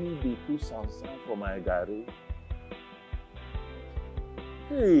Felix don't dey put some for my garri.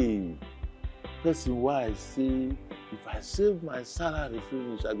 Hey, person why I say if I save my salary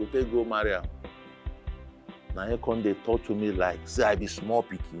finish, I go take go marry am. Now you come they talk to me like say I be small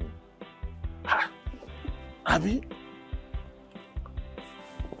pikin.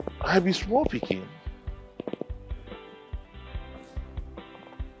 I be small pikin.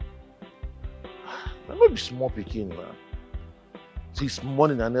 I no be small pikin, man. Since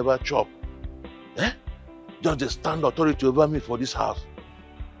morning I never chop. Just dey stand authority over me for this house.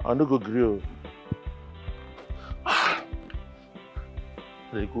 I no go gree.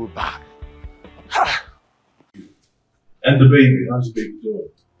 They go back. And the baby, how's the baby doing?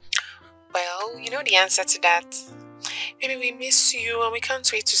 Well, you know the answer to that. Baby, we miss you and we can't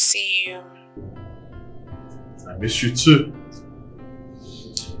wait to see you. I miss you too.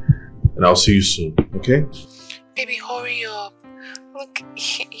 And I'll see you soon, okay? Baby, hurry up. Look,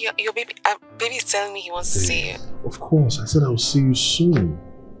 your baby is telling me he wants to see you. Of course, I said I'll see you soon.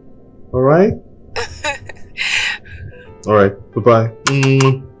 Alright? Alright, bye-bye.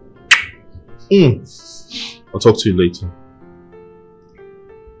 I'll talk to you later.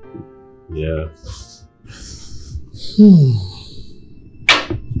 Yeah.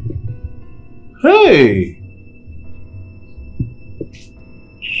 Hey!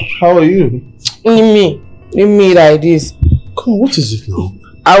 How are you? Leave me like this. Come on, what is it now?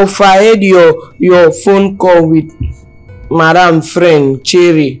 I'll fire your phone call with Madam friend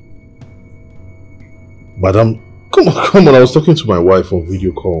Cherry. Madam, come on, I was talking to my wife on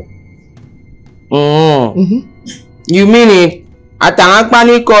video call. You mean it?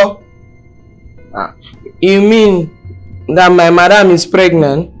 Atanakpaniko? You mean that my madam is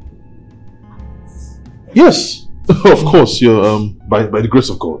pregnant? Yes, of course. You're by the grace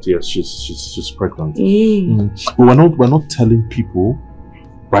of God, yes, she's pregnant. But we're not telling people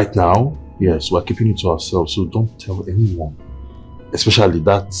right now. Yes, we're keeping it to ourselves, so don't tell anyone. Especially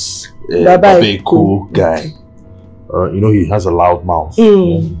that cool guy. You know, he has a loud mouth.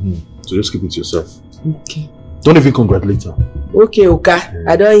 So just keep it to yourself. Okay. Don't even congratulate her. Okay, Oka.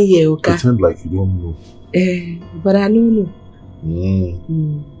 I don't hear Oka. Pretend like you don't know. But I know.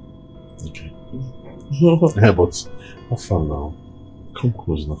 Okay. Yeah, but have fun now. Come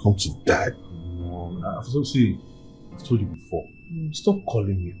close now. Come to dad. No, I've told you before. Stop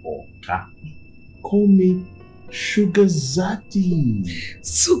calling me Oka. Call me Sugar Zaddy.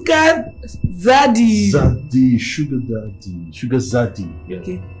 Sugar Zaddy. Zaddy. Sugar Daddy. Sugar Zaddy. Yeah.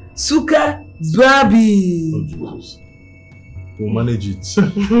 Okay. Sugar Baby. Oh, Jesus. We'll manage it.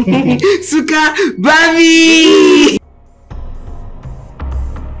 Sugar Baby.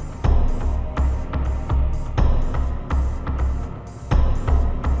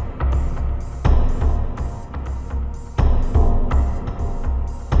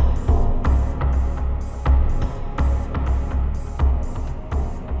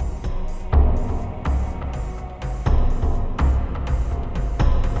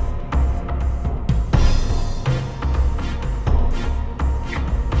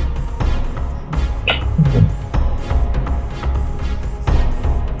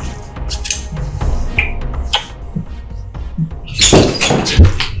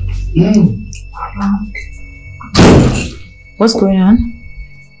 What's going on?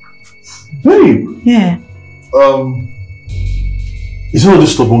 Babe! Yeah. You see all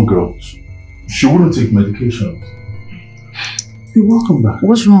these stubborn girls? She wouldn't take medication. Hey, welcome back.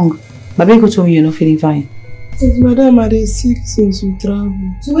 What's wrong? My baby told me you're not feeling fine. Madam, I been sick since we traveled.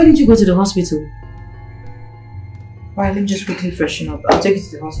 So why didn't you go to the hospital? Alright, let me just quickly freshen up. I'll take you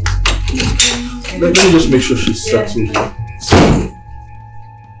to the hospital. Let me just make sure she's settled. That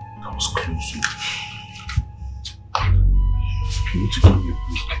was close. You need to go to your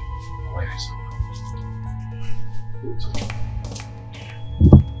book. Why is it?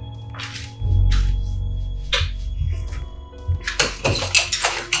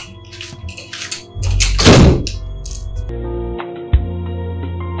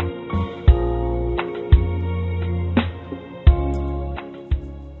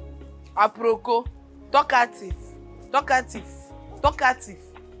 Aproko, talkative.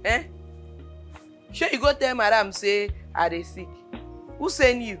 Eh? Sure you go tell madam say I dey sick. Who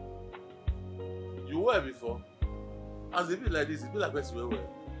send you? You were before. As it be like this, it be like best well.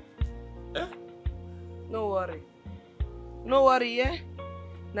 Eh? No worry, eh?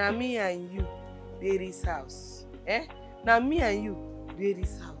 Now me and you dey this house. Eh? Now me and you dey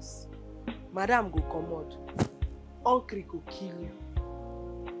this house. Madam go comot. Uncle go kill you.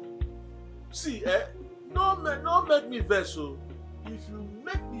 See, no make me vex, so if you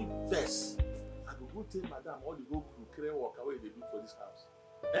make me vex, I go go tell madam all the go crane work away they do for this house.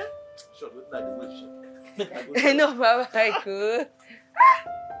 Eh? Sure, don't like the way she. No, Baba, I could.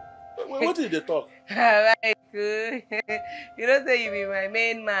 What did they talk? Baba, I could. You don't say you be my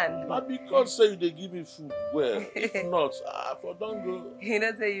main man. Not because say they give me food. Well, if not, for don't go. You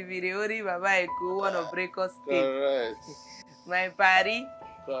don't say you be the only Baba I could want to break us stick. Correct. My party.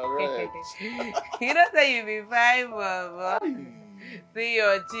 Correct. You don't say you be fine, Baba. See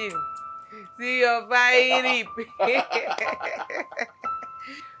your gym. See your fine rip.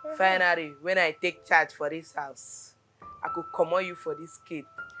 Finally, when I take charge for this house, I could command you for this kid.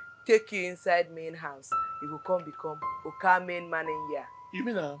 Take you inside main house. You will come become Oka main man in here. You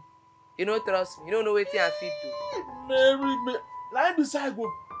mean now? You don't trust me. You don't know what I fit do. Mary, line beside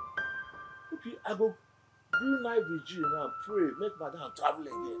go. Okay, I go do night vigil now, pray, make madam travel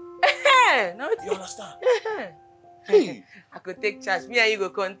again. No, you understand? Hey. I could take charge. Me and you go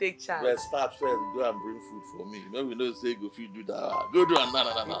come take charge. Let's start first. Go and bring food for me. Maybe we know say go feed do that. Go do and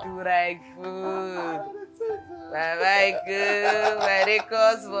na. Do like food. Bye good. Very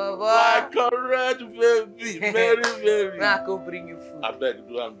cost for my correct baby. Very. Now I go bring you food. I beg,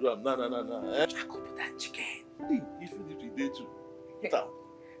 do am. Na. I go put that chicken. If you day too.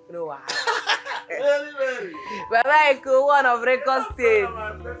 No, wow. Very. Bye go one of record state.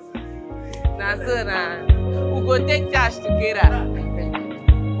 Na so na. We go take charge together.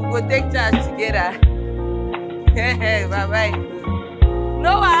 Bye.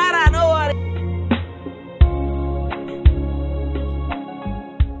 No wahala, no worry.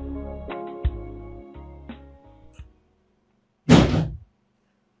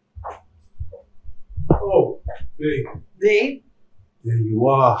 Oh, babe. Babe? There you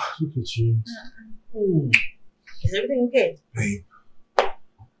are. Look at you. Is everything okay? Babe.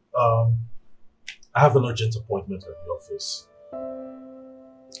 I have an urgent appointment at the office.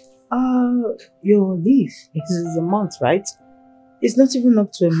 Your leave. It's a month, right? It's not even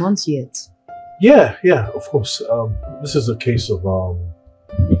up to a month yet. Yeah, of course. This is a case of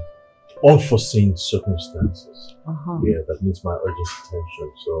unforeseen circumstances. Yeah, that needs my urgent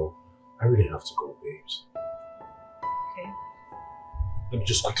attention. So I really have to go, babes. Okay. Let me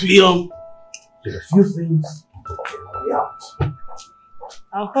just quickly get a few things. Okay, out.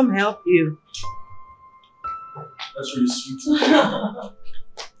 I'll come help you. That's really sweet.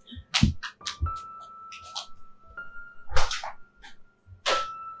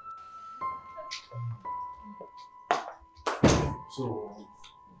 So,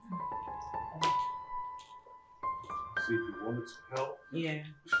 see if you wanted to help. Yeah.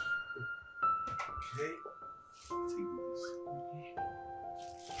 Okay. Take this.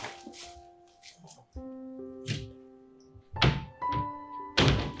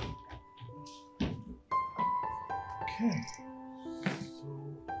 Okay.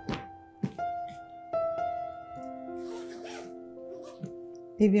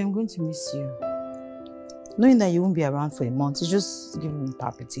 Baby, I'm going to miss you. Knowing that you won't be around for a month, it's just giving me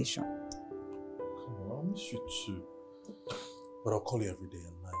palpitation. Come on, I'll miss you too. But I'll call you every day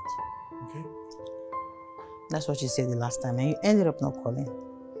and night. Okay? That's what you said the last time, and you ended up not calling.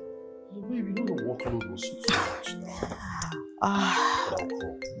 Well, baby, you know the workload was too much now. But I'll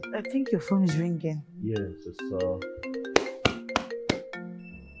call. I think your phone is ringing. Yes, it's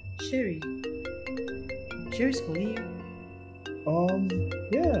Sherry. Sherry's calling you?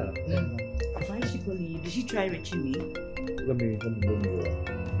 Yeah. Why is she calling you? Did she try reaching me? Let me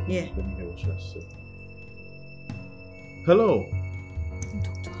Yeah. Let me hear what she has to say. Hello.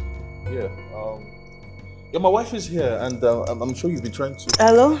 Doctor. Yeah. My wife is here, and I'm sure you've been trying to.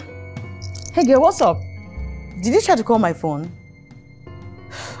 Hello? Hey girl, what's up? Did you try to call my phone?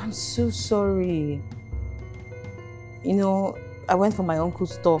 I'm so sorry. You know, I went for my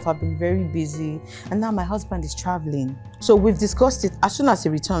uncle's stuff. I've been very busy. And now my husband is traveling. So we've discussed it. As soon as he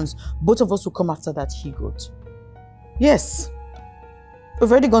returns, both of us will come after that he got. Yes.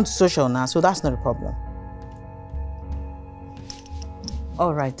 We've already gone to social now, so that's not a problem.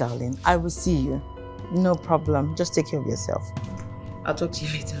 All right, darling. I will see you. No problem. Just take care of yourself. I'll talk to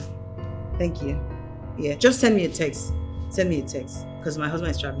you later. Thank you. Yeah, just send me a text. Send me a text. Because my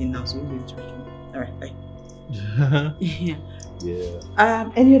husband is traveling now, so we'll be able to reach me. All right, bye. Yeah. Yeah.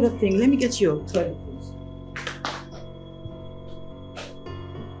 Any other thing? Let me get you a toilet, please.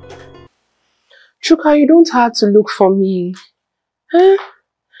 Chuka, you don't have to look for me. Huh?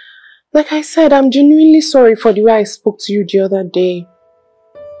 Like I said, I'm genuinely sorry for the way I spoke to you the other day.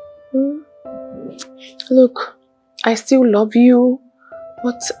 Look, I still love you,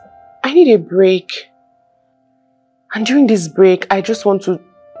 but I need a break. And during this break, I just want to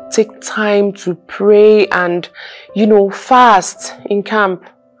take time to pray and, fast in camp.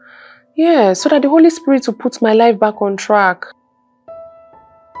 Yeah, so that the Holy Spirit will put my life back on track.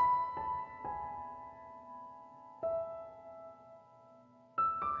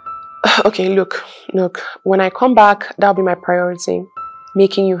 Okay, look, when I come back, that'll be my priority.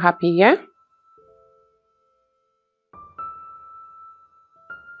 Making you happy, yeah?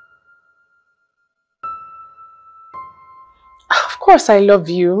 Of course I love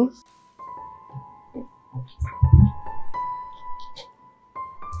you.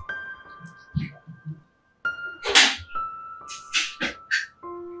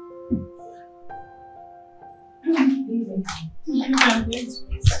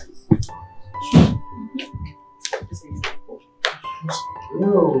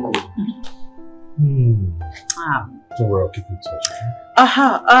 Don't worry, I'll keep in touch.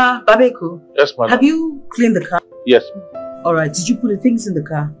 Babeko. Yes, madam. Have you cleaned the car? Yes. Alright, did you put the things in the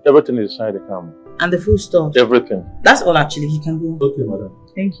car? Everything is inside the car. And the food stuff? Everything. That's all actually, you can go. Okay, madam.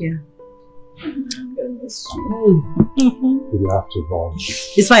 Thank you. You have to go.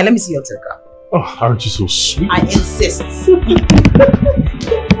 It's fine, let me see your car. Oh, aren't you so sweet? I insist.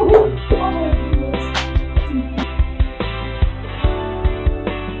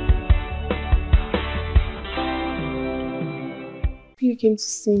 You came to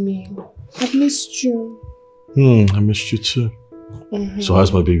see me. I've missed you. I missed you too. So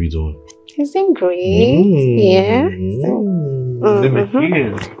how's my baby doing? He's doing great. Yeah. Let me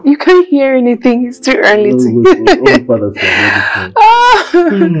hear. You can't hear anything. It's too early to hear.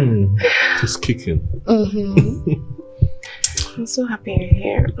 Just kicking. I'm so happy you're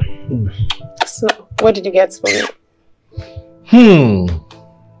here. So, what did you get for me?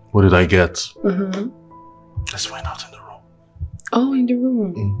 What did I get? Let's find out in the room. Oh, in the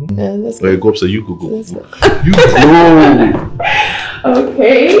room. Let's go. Wait, go upstairs. You go. Let's go. You go.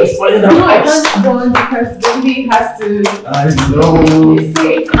 Okay. Let's find out. No, I can't go on because baby has to. I know. Be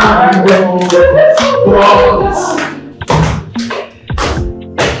safe. I know.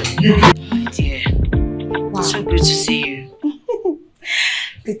 Dear. Wow. So good to see you.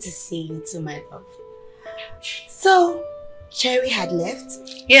 Good to see you too, my love. So, Cherry had left?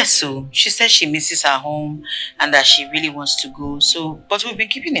 Yes, so she said she misses her home and that she really wants to go. So, but we've been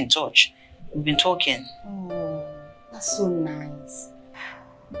keeping in touch. We've been talking. Oh, that's so nice.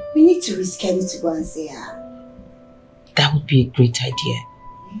 We need to reschedule to go and see her. That would be a great idea.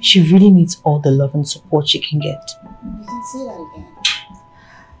 She really needs all the love and support she can get. You can say that again.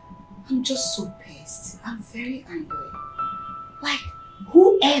 I'm just so pissed. I'm very angry. Like,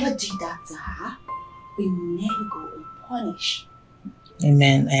 whoever did that to her will never go unpunished.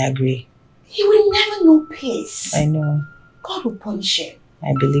 Amen, I agree. He will never know peace. I know. God will punish him.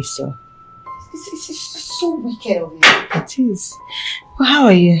 I believe so. It's so wicked of him. It is. Well, how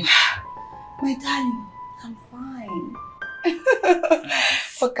are you? My darling, I'm fine.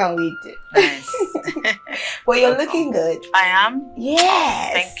 What can we do? Nice. Well, you're looking good. I am?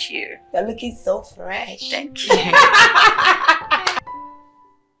 Yes. Thank you. You're looking so fresh. Thank you.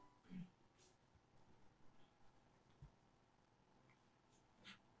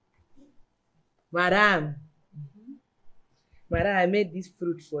 Madam, Madam, I made this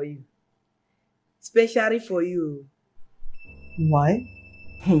fruit for you. Specially for you. Why?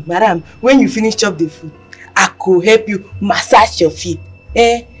 Madam, when you finish chop the food, I could help you massage your feet.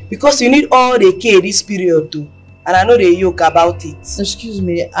 Because you need all the care this period too. And I know the yoke about it. Excuse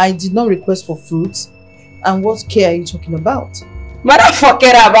me, I did not request for fruits. And what care are you talking about? Madam,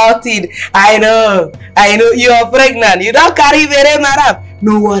 forget about it. I know. You are pregnant. You don't carry very, madam.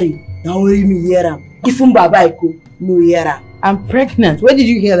 No worry. Don't worry me here. If Baba no here. I'm pregnant. Where did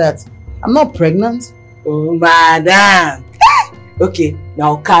you hear that? I'm not pregnant. Oh, madam. Okay,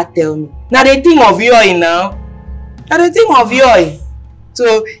 now can't tell me. Now the thing of yours now. Now the thing of yours.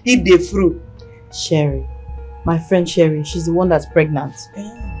 So eat the fruit. Sherry. My friend Sherry, she's the one that's pregnant.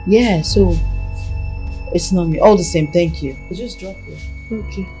 Yeah, so it's not me. All the same, thank you. I just dropped it.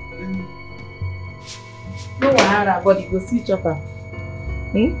 Okay. No wahala, but you go switch up.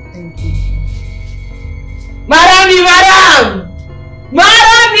 Thank you. Madam!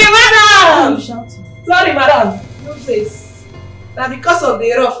 I'm shouting. Sorry, madam. No face. Now because of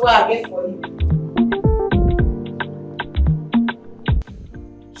the rough way I get for you.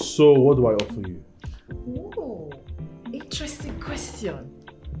 So what do I offer you? Oh, interesting question.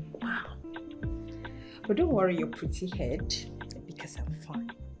 Wow. But don't worry your pretty head, because I'm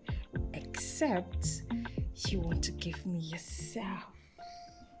fine. Except you want to give me yourself.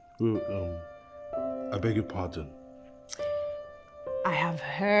 Well, I beg your pardon. I have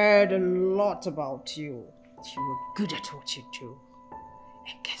heard a lot about you. You were good at what you do.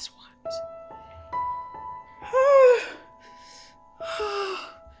 And guess what?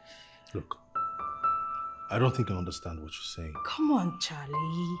 Look, I don't think I understand what you're saying. Come on,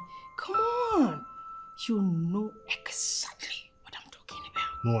 Charlie. Come on. You know exactly what I'm talking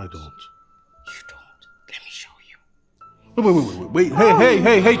about. No, I don't. You don't. Let me show you. Wait.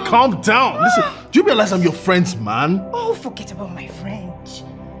 Hey, calm down. Listen, do you realize I'm your friend's man? Oh, forget about my friend.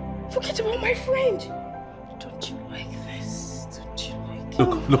 Forget about my friend. Don't you like this? Don't you like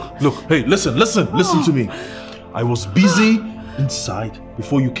it? Look. Hey, listen to me. I was busy inside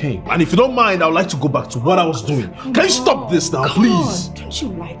before you came. And if you don't mind, I would like to go back to what I was doing. Can you stop this now, please? Don't you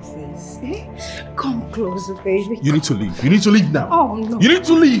like this? Come closer, baby. You need to leave. You need to leave now. Oh, no. You need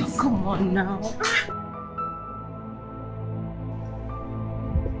to leave. Come on now.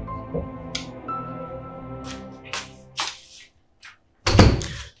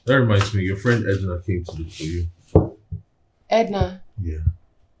 That reminds me, your friend Edna came to look for you. Edna? Yeah.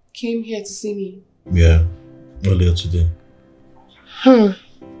 Came here to see me? Yeah, earlier today.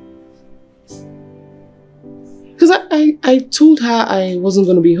 Because I told her I wasn't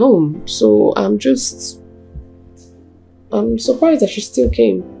going to be home, so I'm surprised that she still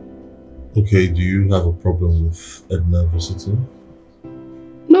came. Okay, do you have a problem with Edna visiting?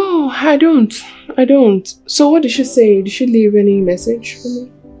 No, I don't. So what did she say? Did she leave any message for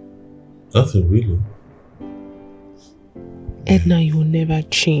me? Nothing really. Edna, you will never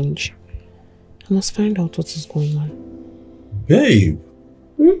change. I must find out what is going on. Babe!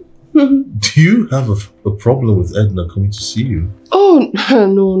 Do you have a problem with Edna coming to see you? Oh,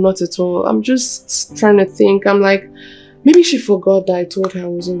 no, not at all. I'm just trying to think. I'm like, maybe she forgot that I told her I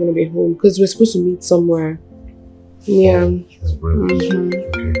wasn't going to be home because we're supposed to meet somewhere. Yeah.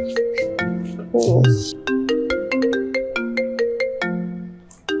 Oh.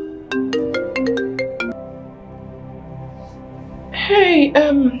 Hey,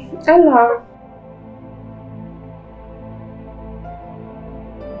 Ella.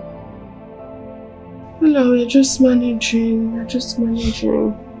 Hello, we're just managing.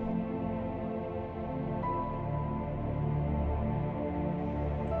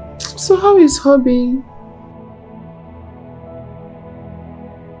 So how is hobby?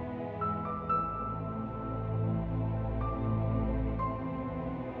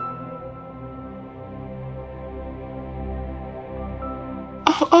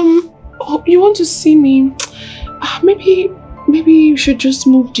 You want to see me? Maybe you should just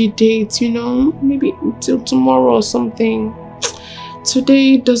move the date, you know? Maybe until tomorrow or something.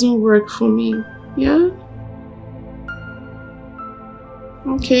 Today doesn't work for me, yeah?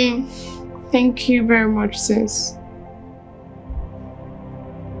 Okay. Thank you very much, sis.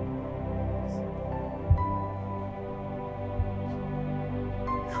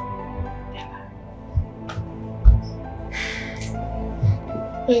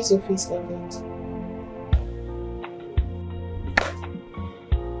 Why is your face like that?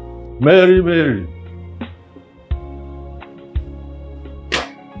 Mary.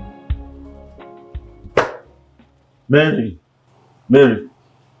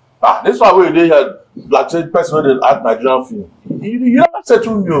 This one where they had like said person when they act Nigerian film. You never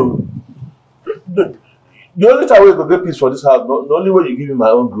settle me. The only time we go get peace for this house, the only way you give me my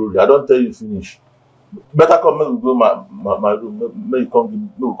own glory. I don't tell you finish. Better come make we go my room. Make you come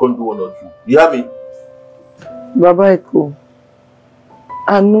do one or two. You hear me? Baba Eko,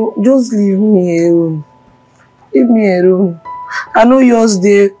 I know, just leave me alone. Leave me alone. I know yours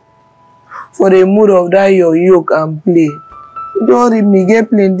there for the mood of that your yoke and play. Don't leave me, get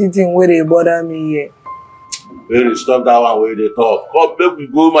plenty things where they bother me here. Very stop that one where they talk. Come make we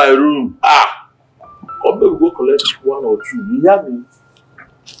go my room. Come make we go collect one or two. You hear me?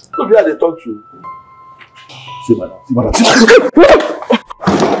 Don't be how they talk to you. See, madam.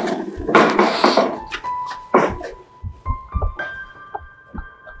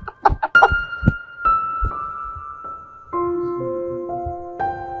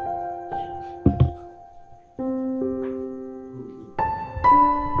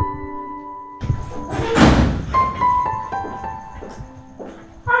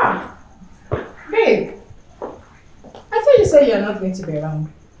 Babe, I thought you said you're not going to be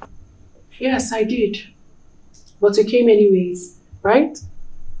around. Yes, I did. But you came anyways, right?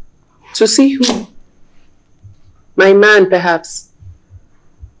 To see who? My man, perhaps.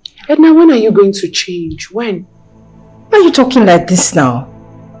 Edna, when are you going to change? When? Why are you talking like this now?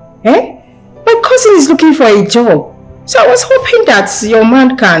 Eh? My cousin is looking for a job. So I was hoping that your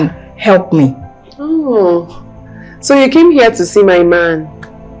man can help me. Oh. So you came here to see my man,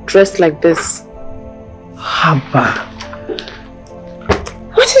 dressed like this? Haba.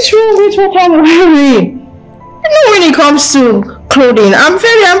 What is wrong with what I'm wearing? You know, when it comes to clothing, I'm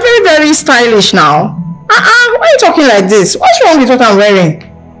very stylish now. Why are you talking like this? What's wrong with what I'm wearing?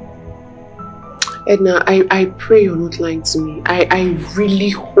 Edna, I pray you're not lying to me. I really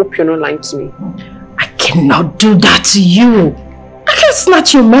hope you're not lying to me. I cannot do that to you. I can't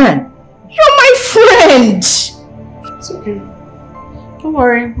snatch your man. You're my friend. It's okay. Don't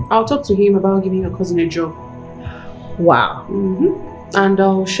worry. I'll talk to him about giving your cousin a job. Wow. And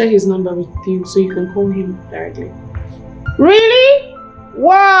I'll share his number with you so you can call him directly. Really?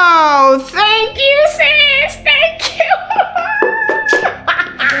 Wow. Thank you, sis. Thank you.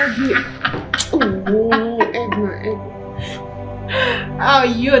 Oh, Edna. Oh,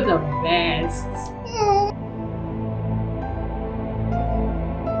 you're the best.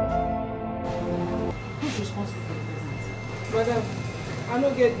 Who's responsible for the pregnancy? Madam, I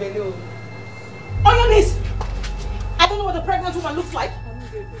don't get below. On your knees! I don't know what a pregnant woman looks like.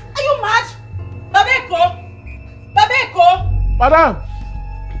 Are you mad? Babeko! Babeko! Madam!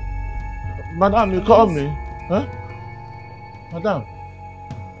 Madam, you called me? Huh? Madam?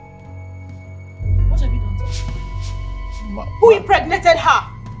 What have you done to her? Who impregnated her?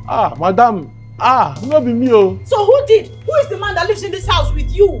 Ah, madam. Ah, not be me, oh. So who did? Who is the man that lives in this house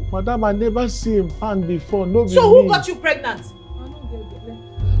with you? Madam, I never see him hand before. No be so me. Who got you pregnant?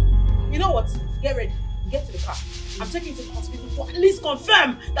 You know what? Get ready. Get to the car. I'm taking you to the hospital to at least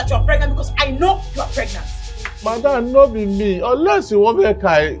confirm that you're pregnant because I know you are pregnant. Madam, no be me. Unless you want me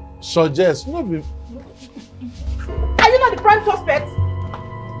to suggest, no be. Are you not the prime suspect?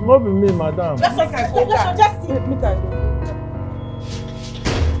 No be me, madam. Let's suggest it.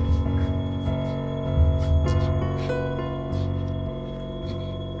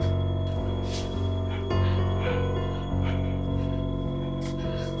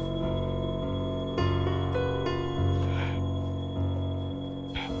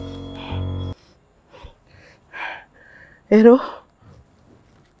 Hello?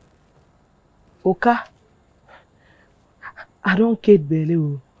 Oka? I don't get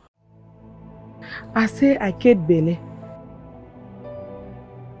belly. I say I get belly.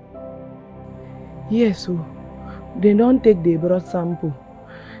 Yes, they don't take the blood sample.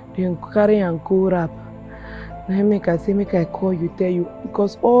 They carry and go wrap. Now make I call you, tell you,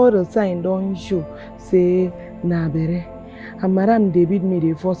 because all the signs don't show. Say, nah, bere. And madam, they beat me,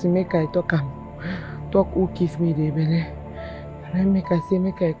 they force me, make I talk am. Talk who give me the belly. And make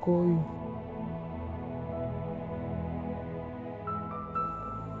I call you.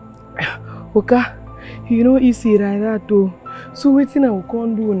 Oka, you know easy like that too. So waiting I will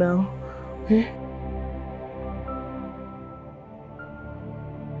come do now. Eh?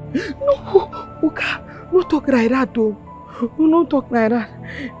 No, Oka, no talk like that too. No talk like that.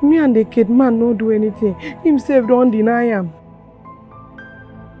 Me and the kid man no do anything. Himself don't deny him.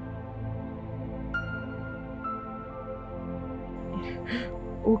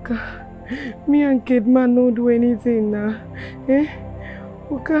 Oka, me and kid man no do anything now. Eh?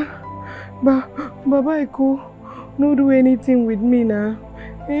 Oka, Baba Eko no do anything with me now.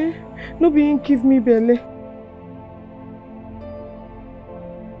 Eh? No being give me belly.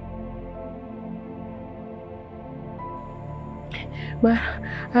 But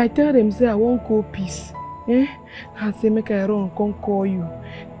I tell them say I won't go peace. Eh? I say make I run come call you.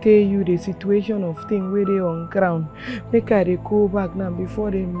 Tell you the situation of thing where they on ground. Make I go back now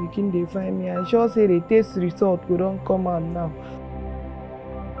before they begin they find me. I sure say the test result will don't come out now.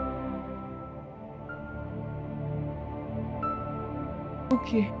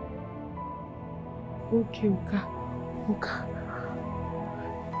 Okay. Okay, Oka. Oka.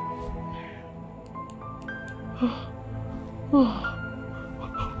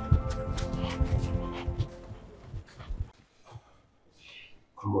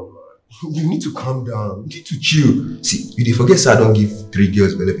 Come on, man. You need to calm down. You need to chill. See, you did forget sir, I don't give 3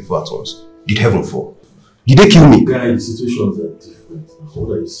 girls belly before at once. Did heaven fall? Did they kill me? Guy, the situations are different.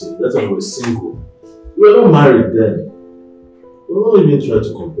 What are you saying? That's why we're single. We were not married then. We're not even trying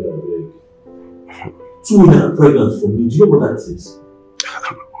to compare, beg. 2 women are pregnant for me. Do you know what that is?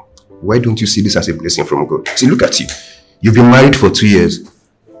 Why don't you see this as a blessing from God? See, look at you. You've been married for 2 years.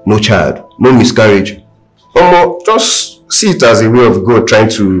 No child. No miscarriage. Just see it as a way of God trying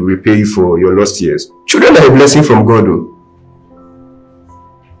to repay you for your lost years. Children are a blessing from God, though.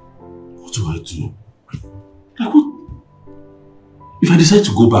 What do I do? Like what? If I decide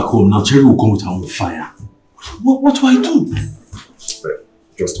to go back home, now Cherry will come with her own fire. What do I do?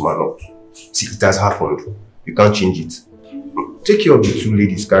 Just man up. See, it has happened. You can't change it. Take care of the 2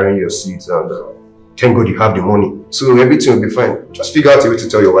 ladies carrying your seeds and thank God you have the money. So everything will be fine. Just figure out a way to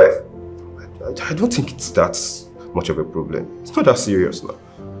tell your wife. I don't think it's that much of a problem. It's not that serious now.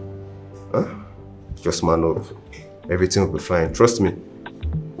 Huh? Just man up. Everything will be fine. Trust me.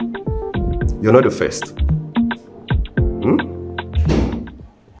 You're not the first.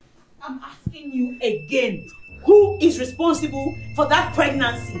 I'm asking you again. Who is responsible for that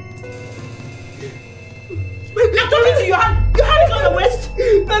pregnancy? I'm talking to your hand. Your hand is on your waist. I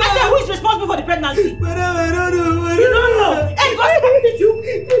said, who is responsible for the pregnancy? Madam, I don't know. You don't know. Hey, go sleep with you.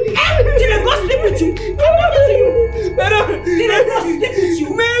 Hey, did I go sleep with you? I'm talking to you. Madam, did I go sleep with you?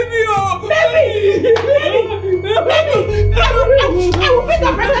 Maybe, Maybe. I will bring the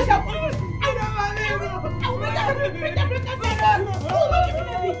pregnancy up.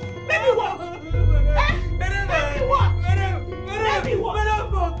 Maybe what? Maybe what?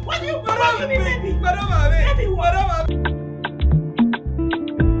 What do you mean, maybe? Maybe what?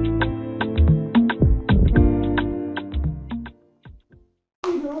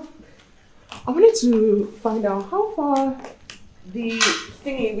 I wanted to find out how far the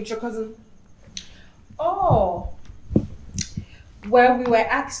thingy with your cousin? Oh, well, we were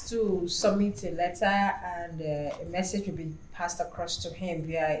asked to submit a letter and a message will be passed across to him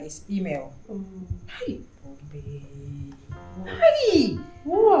via his email. Hey, Hey!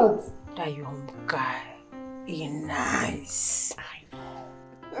 what? That young guy is nice. I know.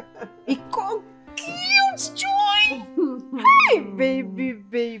 He got cute joy. Hey,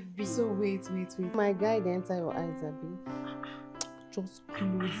 baby. So wait. My guy, the enter your eyes, Abi. Just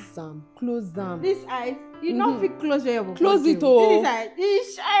close them. This eyes, you don't feel close your eyes. Close it all. This eyes,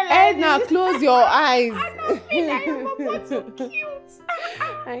 this shine like Edna, this. close your eyes. I don't feel like you're so cute.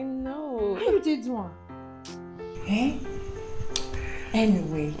 I know. How you did one? Eh?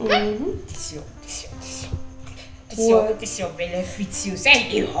 Anyway, this your belly fits you.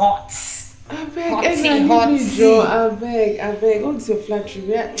 Say it hot. I beg. What's your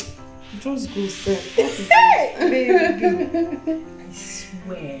flattery? Just go, sir. Hey, baby. I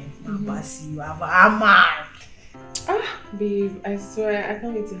swear, Babasi, you have a hammer. Babe, I swear, I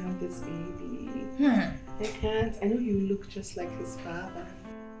can't wait to have this baby. I can't. I know you look just like his father.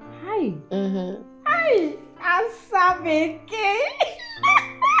 Hi. Hi, Asabeke.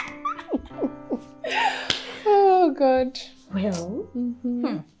 Oh, God. Well,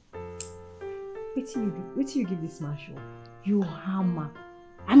 what do you give this man show? You hammer.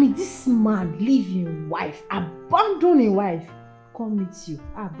 I mean, this man leave his wife, abandon his wife, come meet you.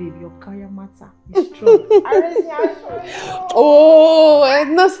 Baby, your career matter is strong. Oh,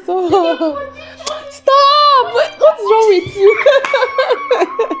 Edna, stop. Stop! What's wrong with you?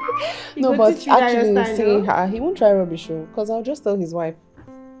 No, but actually, saying her, he won't try rubbish, because I'll just tell his wife.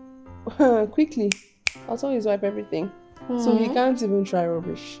 Quickly, I'll tell his wife everything. So he can't even try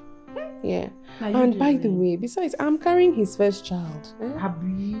rubbish. Yeah. And by the way, besides, I'm carrying his first child.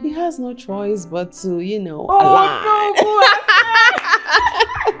 He has no choice but to, align.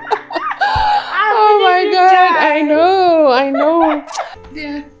 Oh my God, I know.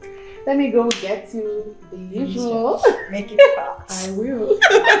 Yeah. Let me go get you the usual. Make it hot. I will.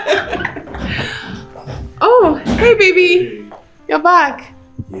 Oh, hey baby. You're back.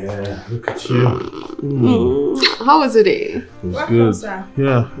 Yeah, look at you. How was the day? It was good.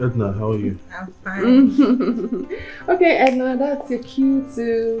 Yeah, Edna, how are you? I'm fine. Okay, Edna, that's your cue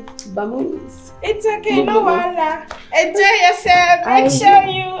to vamoose. It's okay, no worry. Enjoy yourself. Make sure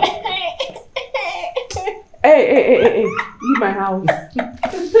you. Hey, leave my house.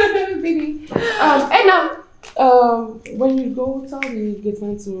 Baby. Edna, when you go, tell the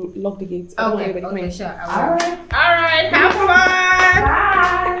gateman to lock the gates. Okay, sure. All right, have fun.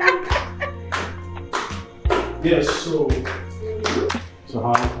 Bye. Yes, so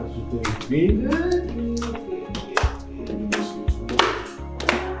how has your day been? Good.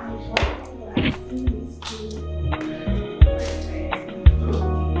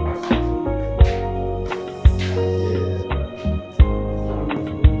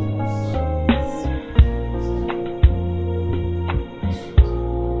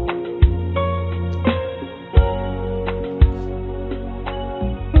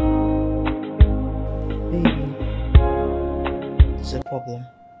 Problem.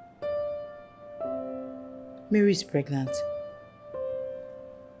 Mary is pregnant.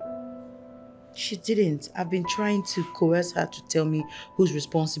 She didn't. I've been trying to coerce her to tell me who's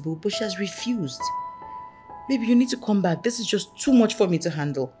responsible, but she has refused. Baby, you need to come back. This is just too much for me to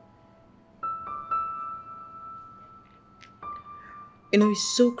handle.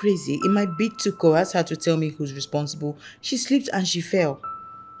 It's so crazy. In my bid to coerce her to tell me who's responsible, she slipped and she fell.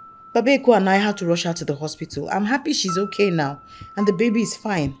 Babeko and I had to rush her to the hospital. I'm happy she's okay now and the baby is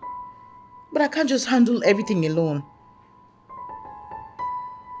fine. But I can't just handle everything alone.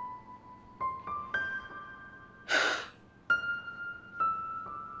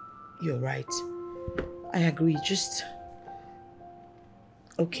 You're right. I agree. Just...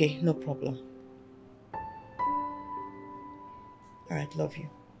 Okay, no problem. Alright, love you.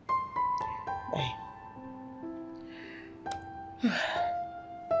 Bye.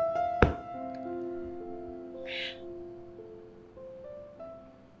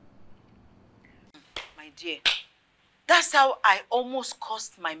 Dear, that's how I almost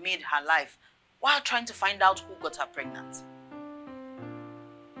cost my maid her life while trying to find out who got her pregnant.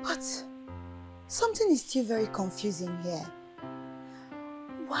 But something is still very confusing here.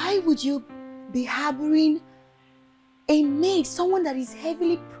 Why would you be harboring a maid, someone that is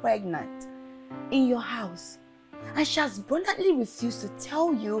heavily pregnant, in your house? And she has bluntly refused to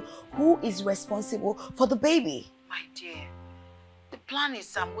tell you who is responsible for the baby. My dear, the plan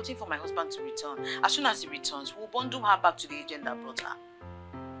is I'm waiting for my husband to return. As soon as he returns, we'll bundle her back to the agent that brought her.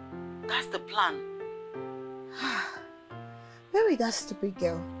 That's the plan. Where is that stupid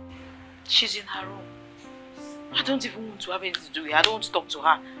girl? She's in her room. I don't even want to have anything to do with her. I don't want to talk to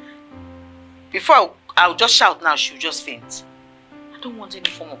her. Before I'll just shout now, she'll just faint. I don't want any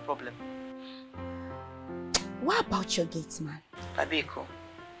form of problem. What about your gate man? Babeko.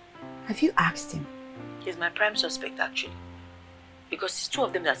 Have you asked him? He's my prime suspect actually. Because it's two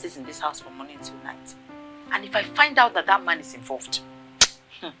of them that stays in this house from morning till night. And if I find out that that man is involved,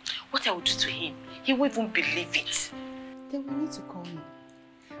 what I will do to him, he won't even believe it. Then we need to call him.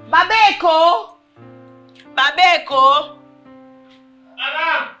 Babeko! Babeko!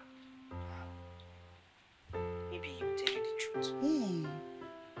 Anna! Maybe he will tell you the truth. Yeah.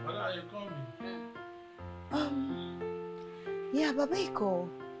 Anna, are you coming? Yeah, Babeko.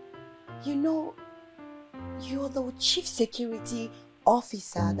 You know, you're the chief security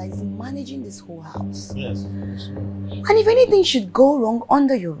officer that is managing this whole house. Yes. And if anything should go wrong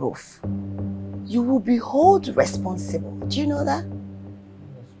under your roof, you will be held responsible. Do you know that?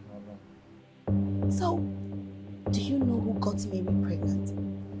 Yes, madam. So, do you know who got Mary pregnant?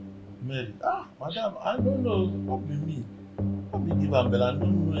 Mary? Ah, madam, I don't know. What be me? What be give Ambella? I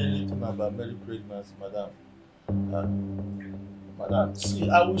don't know anything about Mary pregnancy, madam. Madam, see,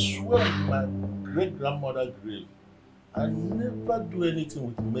 I will swear in my great-grandmother's grave, I never do anything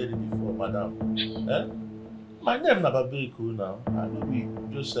with Mary before, madam. My name is Babeko now. I know be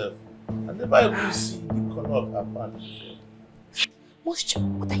Joseph. I never even see the color of her pants before. Must you,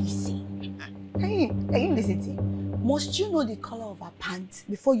 what are you saying? Hey, are you listening? Must you know the color of her pants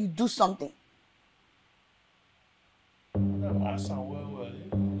before you do something? Madam, ask her well. You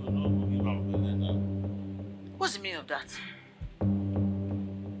don't know who give Ambella now. What's the meaning of that?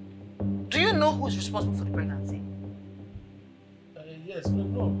 Do you know who's responsible for the pregnancy? Yes,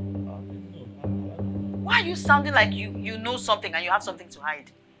 no. Why are you sounding like you know something and you have something to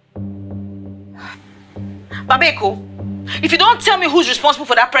hide? Babeko, if you don't tell me who's responsible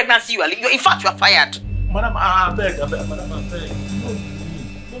for that pregnancy, in fact, you are fired. Madam, I beg. Madam, I beg.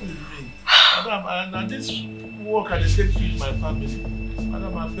 Don't be me. Madam, this work and the feed my family.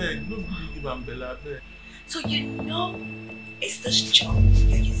 Madam, I beg. Don't give Ambella, I beg. So you know it's this job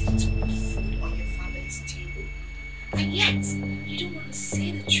you're using to put food on your family's table. And yet, you don't want to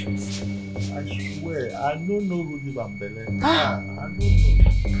say the truth. I swear, I don't know who give Ambella. Ah. I don't know.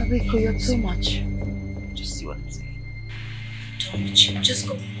 Babeko, you're too much. Just see what I'm saying. Don't be chill, just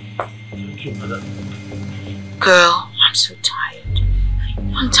go. Thank you, madam. Girl, I'm so tired.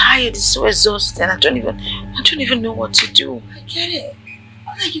 I'm tired, it's so exhausting. I don't even know what to do. I get it.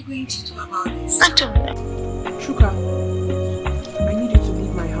 What are you going to do about this? I don't know. Chuka, I need you to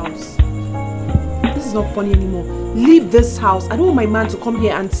leave my house. This is not funny anymore. Leave this house. I don't want my man to come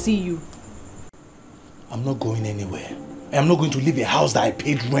here and see you. I'm not going anywhere. I am not going to leave a house that I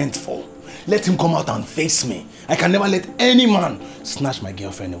paid rent for. Let him come out and face me. I can never let any man snatch my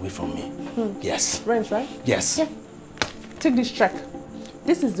girlfriend away from me. Yes. Rent, right? Yes. Yeah. Take this check.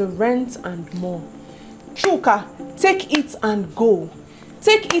 This is the rent and more. Chuka, take it and go.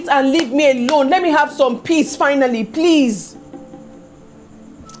 Take it and leave me alone. Let me have some peace finally, please.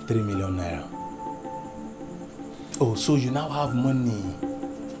 3 million naira. Oh, so you now have money.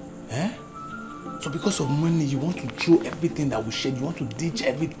 Eh? So because of money, you want to throw everything that we shared. You want to ditch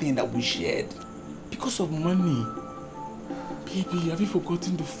everything that we shared. Because of money. Baby, have you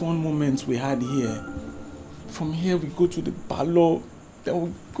forgotten the fun moments we had here? From here, we go to the parlor. Then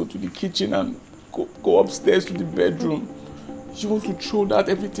we go to the kitchen and go upstairs to the bedroom. You want to throw out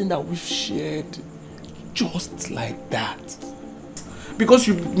everything that we've shared. Just like that. Because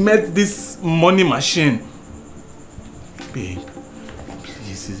you met this money machine. Babe.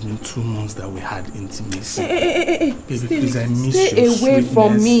 It's been 2 months that we had intimacy. Hey. Baby, please, I miss your Stay away sweetness.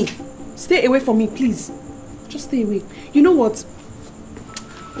 from me. Stay away from me, please. Just stay away. You know what?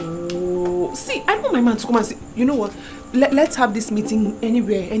 Oh, see, I want my man to come and see. You know what? Let's have this meeting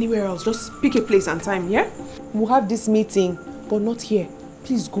anywhere else. Just pick a place and time, yeah? We'll have this meeting, but not here.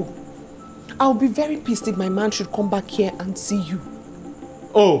 Please go. I'll be very pissed if my man should come back here and see you.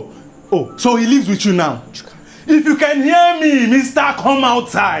 Oh, so he lives with you now? If you can hear me, mister, come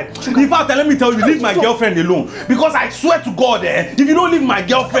outside. In fact, let me tell you, leave my girlfriend alone. Because I swear to God, if you don't leave my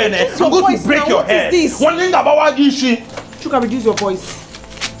girlfriend, I'm going to break your head. What is this? One thing about what is she? Chuka, reduce your voice.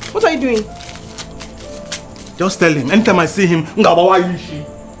 What are you doing? Just tell him, anytime I see him, Ngabawa is she?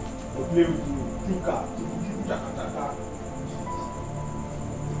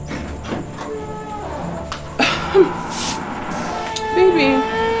 Baby.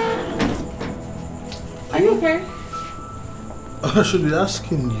 Are you okay? I should be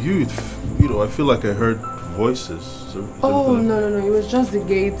asking you if, I feel like I heard voices. Oh, no. It was just the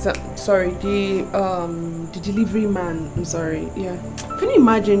gate. Sorry, the delivery man. I'm sorry. Yeah. Can you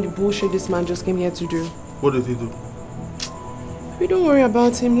imagine the bullshit this man just came here to do? What did he do? We don't worry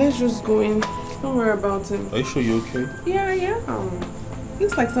about him. Let's just go in. Don't worry about him. Are you sure you're okay? Yeah.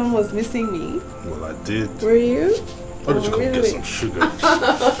 Looks like someone was missing me. Well, I did. Were you? Why don't you come get some sugar?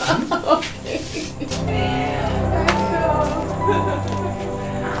 Okay.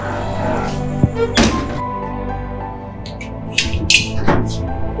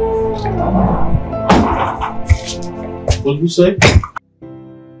 What did you say?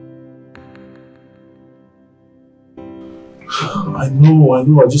 I know.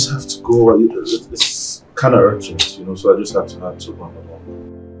 I just have to go. It's kind of urgent, so I just have to run along.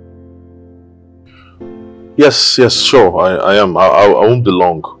 Yes, sure. I am. I won't be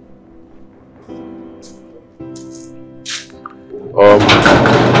long.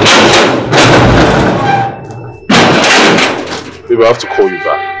 Maybe I have to call you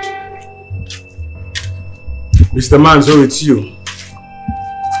back. Mr. Manzo, it's you.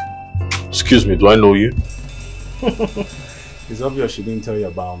 Excuse me, do I know you? It's obvious she didn't tell you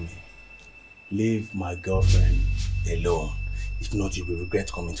about me. Leave my girlfriend alone. If not, you will regret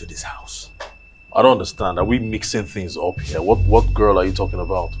coming to this house. I don't understand. Are we mixing things up here? What girl are you talking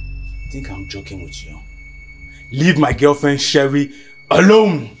about? I think I'm joking with you. Leave my girlfriend Sherry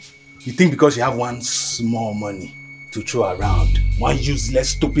alone. You think because you have one small money to throw around, one useless,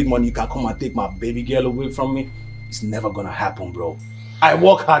 stupid money, you can come and take my baby girl away from me? It's never gonna happen, bro. I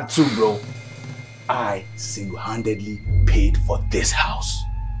work hard too, bro. I single-handedly paid for this house.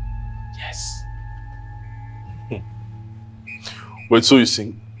 Yes. Wait, so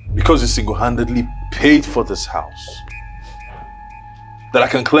because you single-handedly paid for this house, that I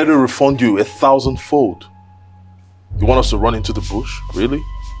can clearly refund you 1,000-fold? You want us to run into the bush? Really?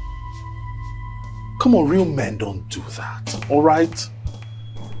 Come on, real men don't do that, alright?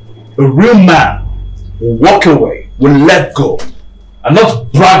 A real man will walk away, will let go. I'm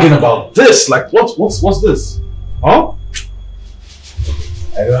not bragging about this. Like, what's this? Huh?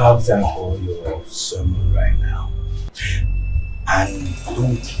 I don't have time for your sermon right now. And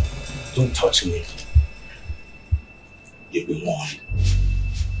don't touch me. You've been warned.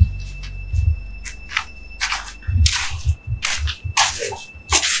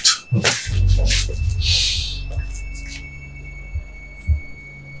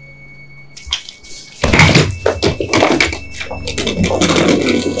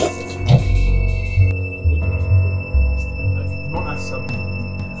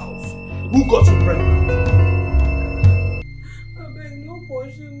 Who got you pregnant? I beg, no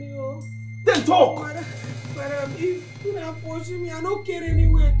pushing me. Then talk! Madam, if you not pushing me, I don't care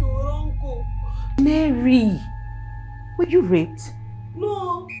anywhere to Uncle. Mary, were you raped?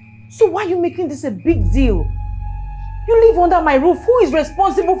 No. So why are you making this a big deal? You live under my roof. Who is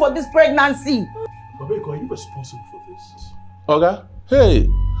responsible for this pregnancy? Babeko, are you responsible for this? Oga, hey,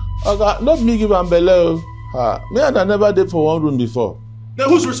 Oga, not me give am belle. Me and I never did for one room before. Then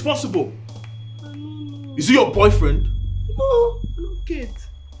who's responsible? Is he your boyfriend? No, I don't get.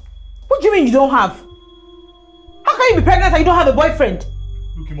 What do you mean you don't have? How can you be pregnant and you don't have a boyfriend?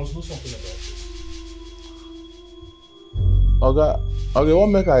 Look, you must know something about this. Oga, what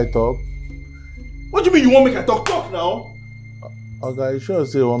make I talk? What do you mean you won't make I talk? Talk now! Oga, you sure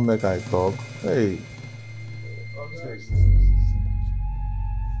say you won't make I talk? Hey.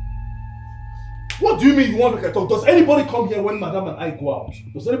 What do you mean you won't make I talk? Does anybody come here when Madam and I go out?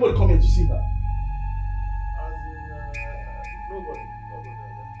 Does anybody come here to see her? Nobody.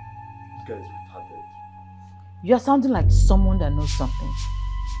 This guy is retarded. You're sounding like someone that knows something.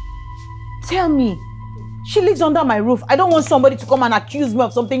 Tell me. She lives under my roof. I don't want somebody to come and accuse me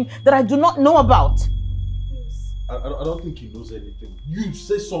of something that I do not know about. Yes. I don't think he knows anything. You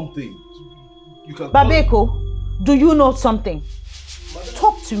say something. You can. Babeko, do you know something? Madam,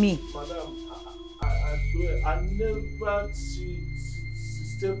 talk to me. Madam, I swear, I never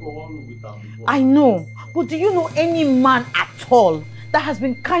stayed for one room with her before. I know, but do you know any man at all that has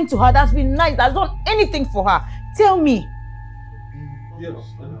been kind to her, that's been nice, that's done anything for her? Tell me. Yes,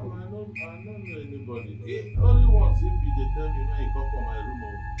 I don't know anybody. Only once if they tell me when you come from my room,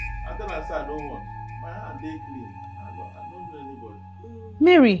 and then I say I don't want. My hand they clean. I don't know anybody.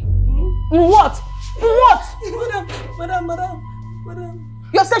 Mary, what? What? Madam.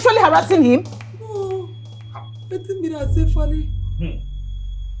 You're sexually harassing him? No. Let me that safely.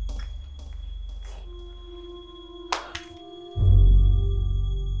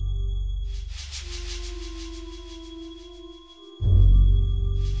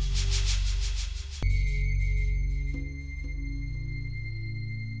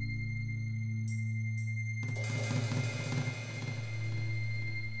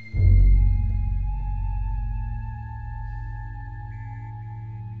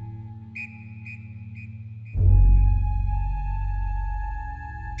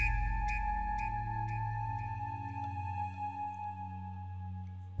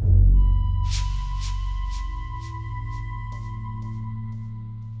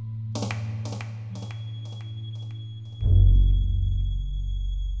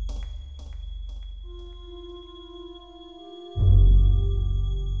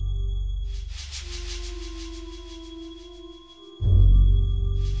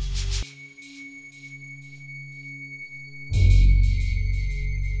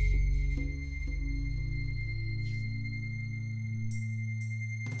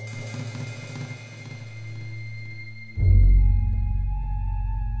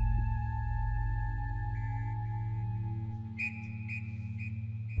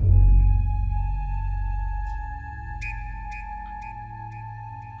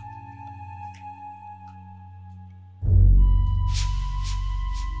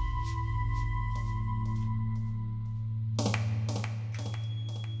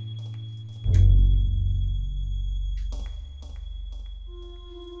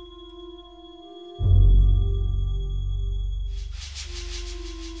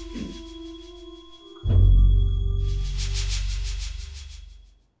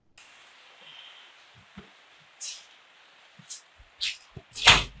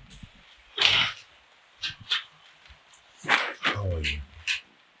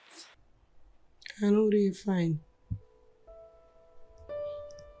 I know they're fine.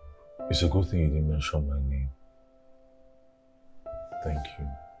 It's a good thing you didn't mention my name. Thank you.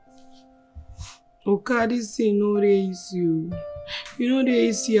 Okay, this is no easy. You know they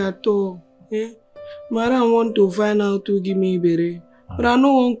easy at all. Eh? Madam want to find out to give me bere. But I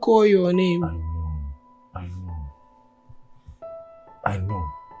no one call your name. I know.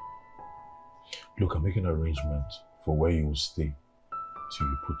 Look, I'm making arrangements for where you will stay till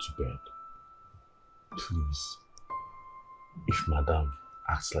you put to bed. Please, if Madam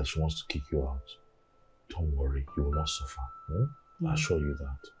acts like she wants to kick you out, don't worry, you will not suffer. I assure you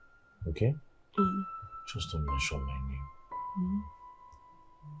that. Okay? Just don't mention my name.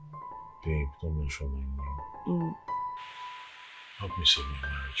 Babe, don't mention my name. Help me save my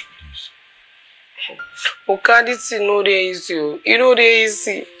marriage, please. Okay, this is no easy. You know they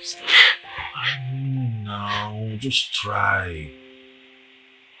easy. I know now. Just try.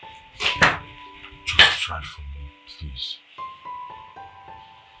 Just try for me, please.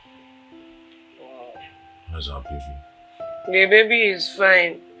 How's our baby? The baby is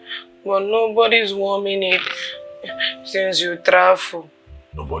fine, but nobody's warming it since you travel.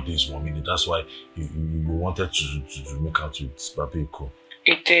 Nobody's warming it. That's why you wanted to make out with Babeko.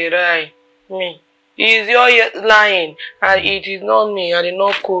 It's a lie. Me. Is your lying, and it is not me. I did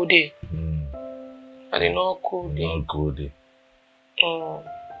not code it. I did not code it. Not code it.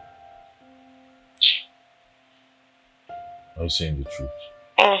 Are you saying the truth?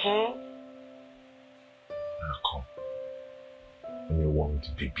 Now come. Let me warm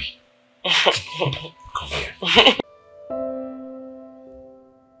the baby. Come here.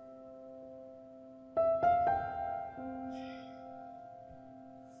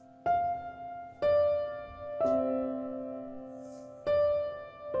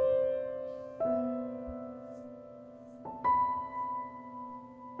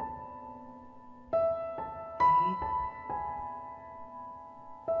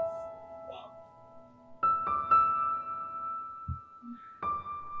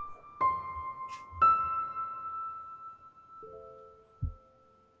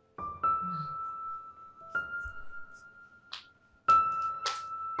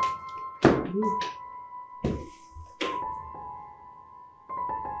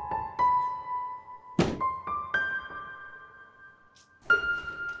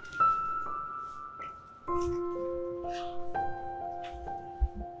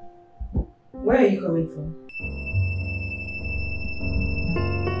 Where are you coming from?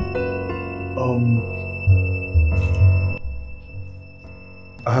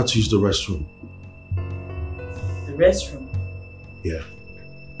 I had to use the restroom. The restroom? Yeah.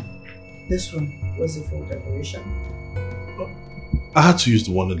 This one was the full decoration? I had to use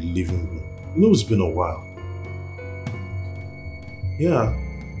the one in the living room. You know, it's been a while. Yeah.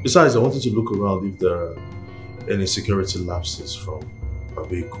 Besides, I wanted to look around if there are any security lapses from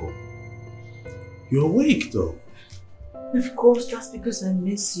Babeko. You're awake though. Of course, that's because I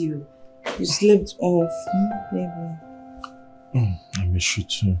miss you. You slept off, baby. I miss you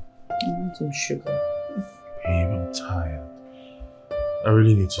too. I want some sugar. Babe, I'm tired. I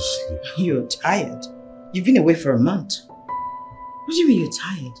really need to sleep. You're tired? You've been away for a month. What do you mean you're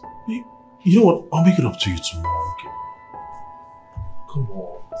tired? You know what? I'll make it up to you tomorrow, okay? Come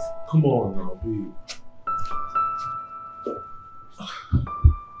on. Come on now, babe.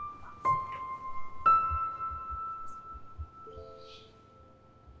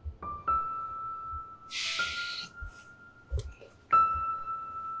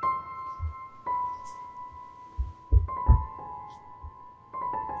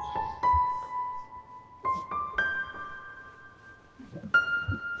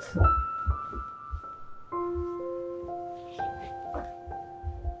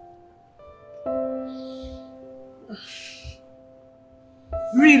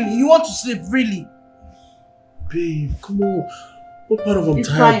 Really? You want to sleep, really? Babe, come on. What part of I'm it's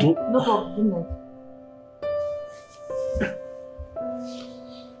tired? Fine. No problem. Good night.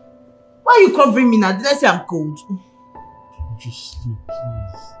 Why are you covering me now? Did I say I'm cold? Just sleep,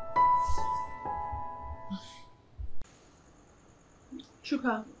 please.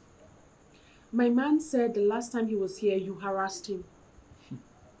 Chuka, my man said the last time he was here, you harassed him.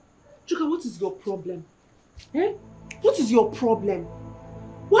 Chuka, what is your problem? Eh? What is your problem?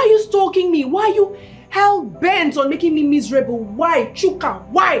 Why are you stalking me? Why are you hell-bent on making me miserable? Why? Chuka,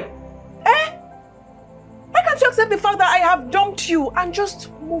 why? Eh? Why can't you accept the fact that I have dumped you and just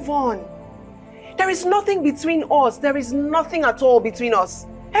move on? There is nothing between us. There is nothing at all between us.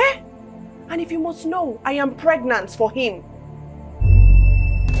 Eh? And if you must know, I am pregnant for him.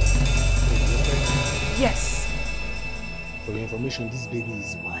 Yes. For your information, this baby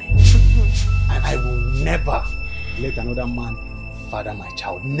is mine. And I will never let another man father my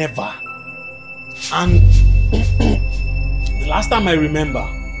child. Never. And the last time I remember,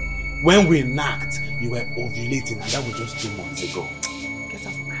 when we knocked, you were ovulating, and that was just 2 months ago. Get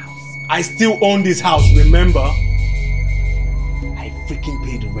out of my house. I still own this house, remember? I freaking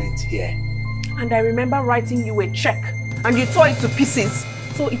paid the rent here. And I remember writing you a check, and you tore it to pieces.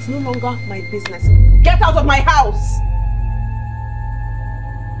 So it's no longer my business. Get out of my house!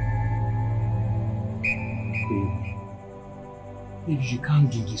 Baby, you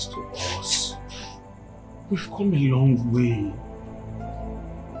can't do this to us. We've come a long way.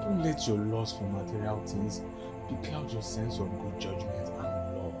 Don't let your loss for material things becloud your sense of good judgment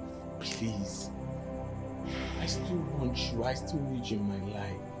and love. Please. I still want you. I still need you in my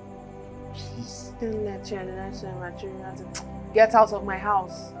life. Please. Don't let your loss for material things. Get out of my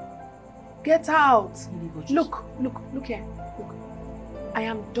house. Get out. Look here. Look. I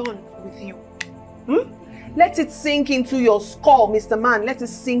am done with you. Let it sink into your skull, Mr. Man. Let it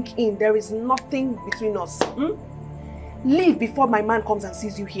sink in. There is nothing between us. Leave before my man comes and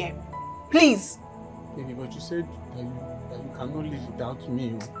sees you here. Please. Baby, but you said that you cannot live without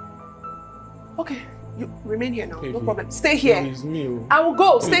me. Okay, you remain here now. Baby, no problem. Stay here. Baby, it's me. I will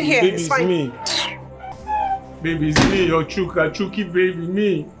go. Stay here. Baby, it's fine. Me. Baby, it's me. Your chuki baby,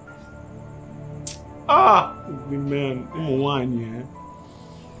 me. The man. I'm one, yeah.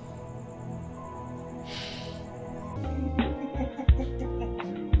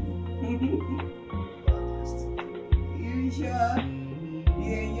 You sure?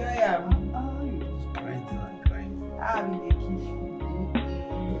 You enjoy it? Oh, you're crying. I mean, they keep you.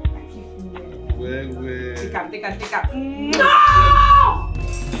 Take up. No!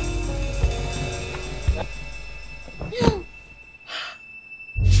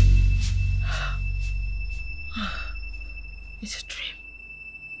 It's a dream.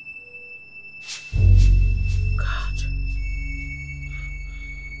 God.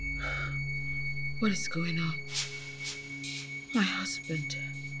 What is going on? My husband.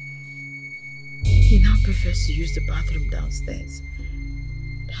 He now prefers to use the bathroom downstairs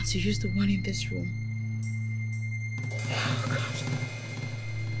than to use the one in this room. Oh God.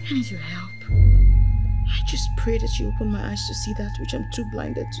 I need your help. I just pray that you open my eyes to see that which I'm too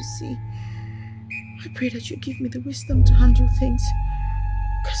blinded to see. I pray that you give me the wisdom to handle things,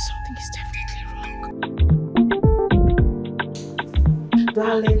 because something is definitely wrong.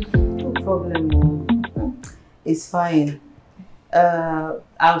 Darling, no problem, Mom. It's fine.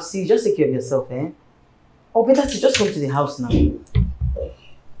 I'll see. Just take care of yourself, eh? Or better to just come to the house now.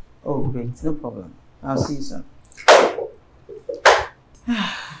 Oh, great. No problem. I'll see you soon.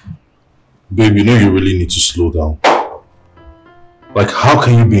 Babe, you know you really need to slow down. Like, how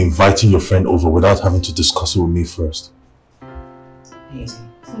can you be inviting your friend over without having to discuss it with me first? Hey, it's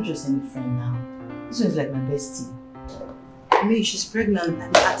not just any friend now. This one's like my bestie. I mean, she's pregnant,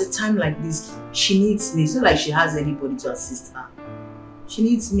 and at a time like this, she needs me. It's not like she has anybody to assist her. She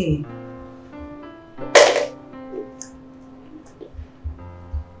needs me.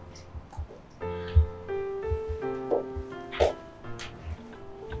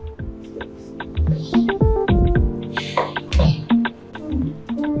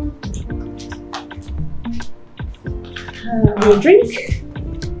 Your drink?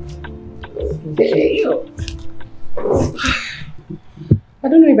 There you go. I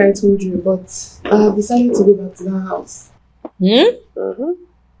don't know if I told you, but I have decided to go back to that house.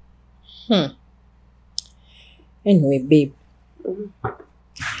 Anyway, babe. I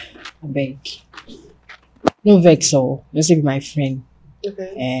beg. No vex or just be my friend.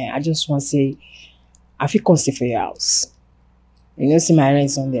 Okay. I just want to say, I feel constant for your house. You know, see my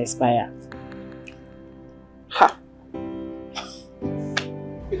rent's on the expire.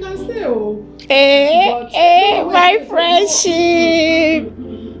 You can stay, oh. Hey, my friendship.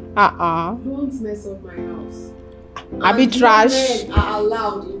 Don't mess up my house. I be trash. Men are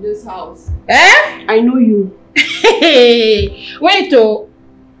allowed in this house. I know you. Wait, oh.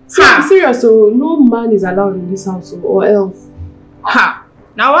 I'm serious, so no man is allowed in this house, or else.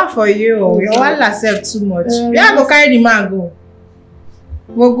 Now what for you? You want yourself too much. You have to carry the man go.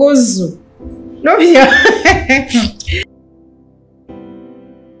 We'll go zoo. No here.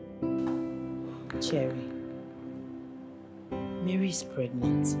 Cherry, Mary is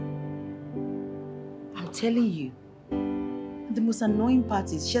pregnant. I'm telling you. The most annoying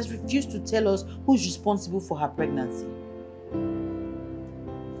part is she has refused to tell us who's responsible for her pregnancy.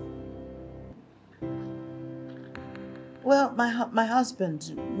 Well, my husband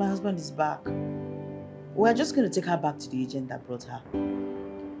is back. We're just going to take her back to the agent that brought her.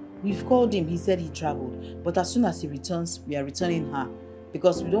 We've called him. He said he traveled. But as soon as he returns, we are returning her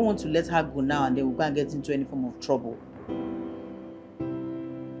because we don't want to let her go now and then we'll go and get into any form of trouble.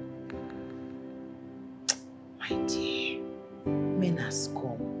 My dear, men are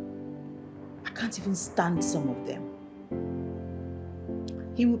scum. I can't even stand some of them.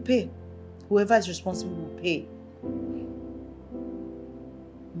 He will pay. Whoever is responsible will pay.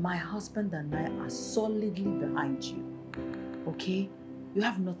 My husband and I are solidly behind you. Okay? You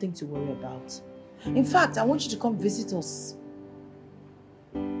have nothing to worry about. In fact, I want you to come visit us.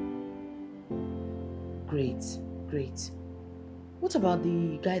 Great, great. What about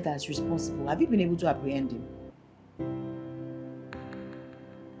the guy that's responsible? Have you been able to apprehend him?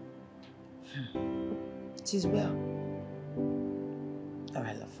 It is well. All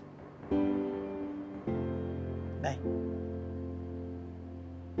right, love. Bye.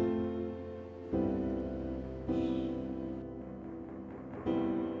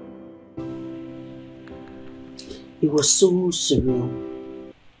 It was so surreal.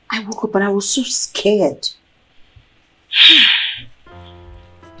 I woke up and I was so scared.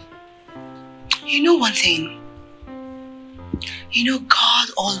 You know one thing? You know, God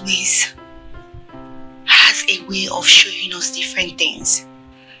always has a way of showing us different things,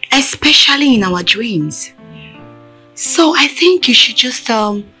 especially in our dreams. So I think you should just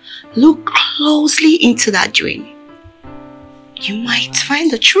look closely into that dream. You might find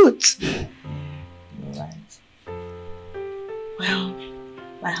the truth. Right. Well,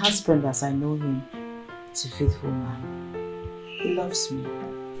 my husband, as I know him, is a faithful man. He loves me.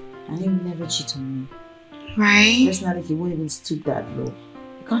 And he will never cheat on me. Right? Personally, he won't even stoop that low.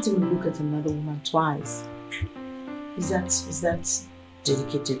 You can't even look at another woman twice. Is that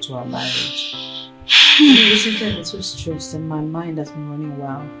dedicated to our marriage? Recently I've been so stressed and my mind has been running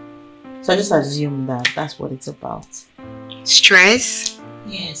wild. So I just assume that that's what it's about. Stress?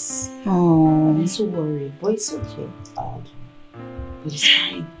 Yes. Oh. I'm so worried, but it's okay. But it's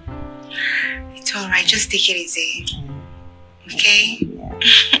fine. It's alright, just take it easy. Okay? Yeah.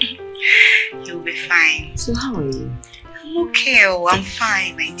 You'll be fine. So how are you? I'm okay, I'm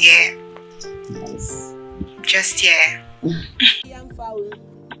fine, my dear. Nice. Just here.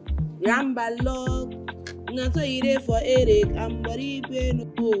 Yamba log, not so ire for Eric, and body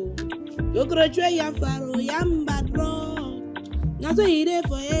pain. You could try your faro, Yamba drug, not so ire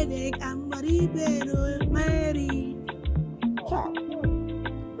for Eric, and body pain. Mary.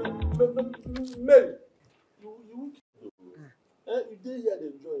 Mary, you did hear the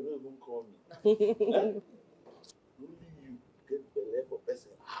joy, you don't call me. Only you get belay for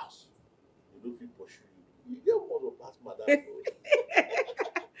person house. You don't feel pursue you. You get one of pass madam.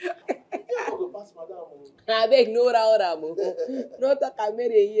 I beg no Ramo. No talk I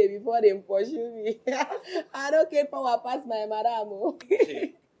made a year before they pursue me. I don't care power pass my madam. I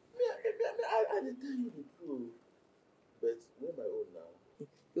didn't tell you the truth. But you're my own now.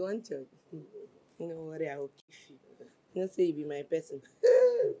 You want to? No worry, I will keep you. Don't say you be my person.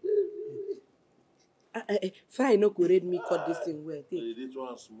 Fry no could read me cut this thing well. This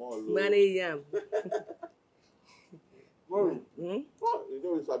one small. Money yam. You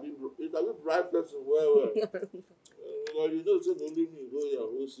know, it's a bit bright person well. You know, say only me go here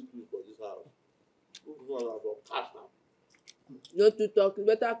whole secret for this house. Not to talk,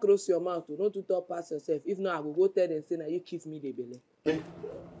 better cross your mouth. Not to talk past yourself. If not, I will go tell them say now you give me the belly. I'm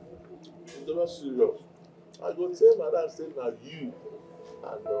never serious. I go tell madam say now you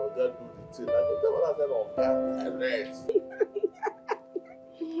and get do the thing. I go tell madam say no.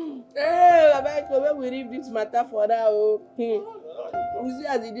 Hey, Baba, we leave this matter for now. You see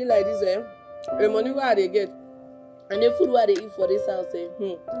as he did like this, the money where they get and the food where they eat for this house,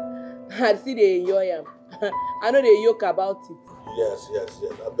 I see they enjoy them. I know they yoke about it. Yes.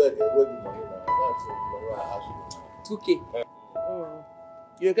 I beg you, where the money now? That's the money I ask you. 2K.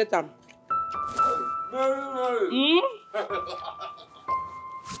 You get them.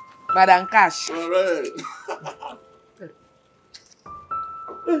 Madam Cash. All right.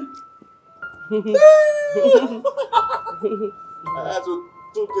 I asked you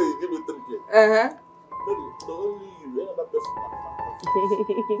 2K, you give me 3K. So only you, another person.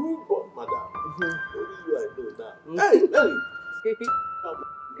 Who bought madam? Only you I know now. Hey!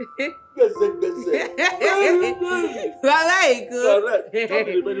 Bye-bye, good. Correct. Tell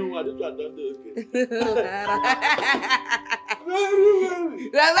me the many one, this one don't do okay.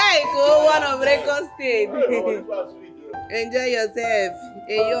 Bye-bye, go one of record state. Enjoy yourself.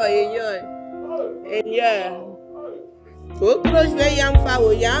 Enjoy. Go close where yam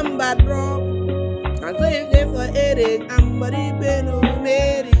fowl, yam bad drop. And so if they for Eric, I'm body pain,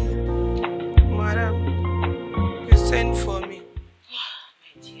 Mary. Madam, you send for me.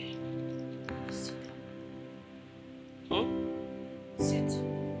 My dear. Sit.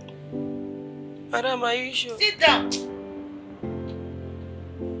 Mom, are you sure? Sit down.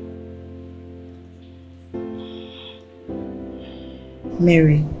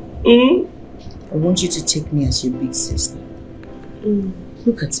 Mary, I want you to take me as your big sister.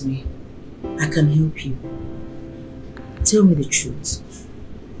 Look at me. I can help you. Tell me the truth.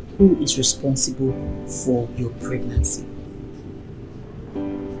 Who is responsible for your pregnancy?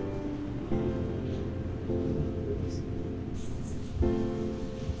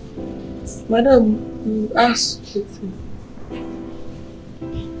 Madam, you asked.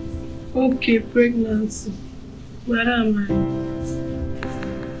 Okay, pregnancy. Madam,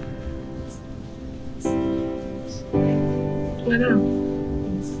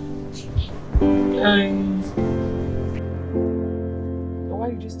 Why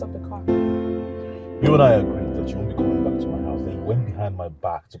did you stop the car? You and I agreed that you won't be coming back to my house. Then you went behind my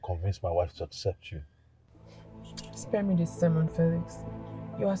back to convince my wife to accept you. Spare me this sermon, Felix.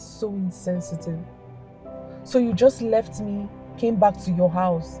 You are so insensitive. So you just left me, came back to your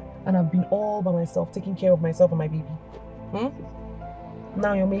house, and I've been all by myself, taking care of myself and my baby.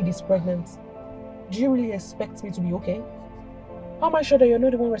 Now your maid is pregnant. Do you really expect me to be okay? How am I sure that you're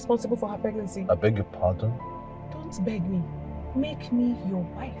not the one responsible for her pregnancy? I beg your pardon? Don't beg me. Make me your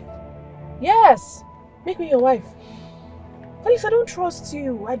wife. Yes! Make me your wife. Felix, I don't trust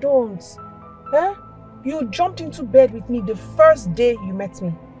you. I don't. Huh? You jumped into bed with me the first day you met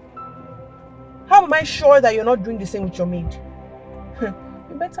me. How am I sure that you're not doing the same with your maid? You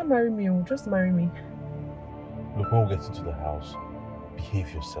better marry me. Just marry me. Look, when we get into the house,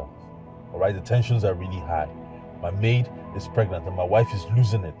 behave yourself. Alright, the tensions are really high. My maid is pregnant and my wife is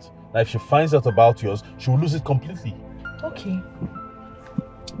losing it. Now if she finds out about yours, she will lose it completely. Okay.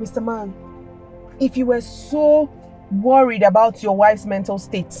 Mr. Man, if you were so worried about your wife's mental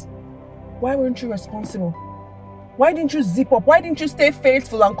state, why weren't you responsible? Why didn't you zip up? Why didn't you stay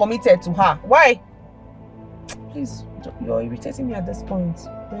faithful and committed to her? Why? Please, you're irritating me at this point.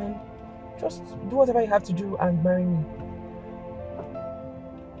 Man, just do whatever you have to do and marry me.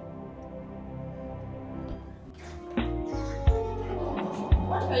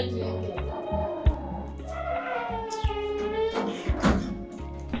 What are you doing here?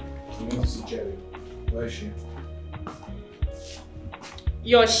 You want to see Jerry? Where is she?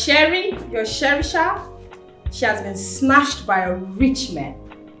 Your Sherry, Sha, she has been snatched by a rich man.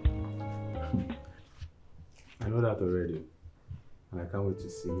 I know that already. And I can't wait to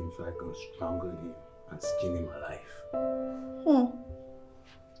see him so I can strangle him and skin him alive.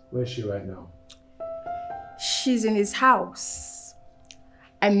 Where is she right now? She's in his house.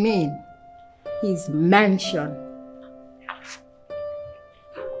 I mean, his mansion.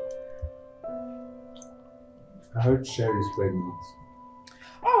 I heard Sherry's pregnant.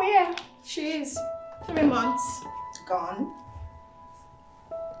 Oh yeah, she is. 3 months gone.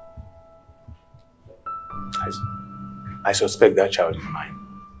 I suspect that child is mine.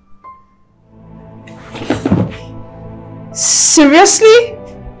 Seriously?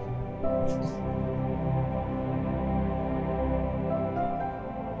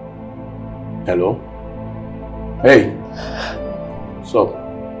 Hello? Hey! What's up?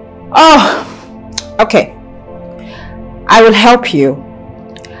 Oh, okay. I will help you.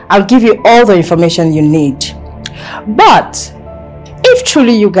 I'll give you all the information you need. But if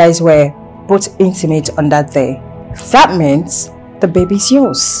truly you guys were both intimate on that day, that means the baby's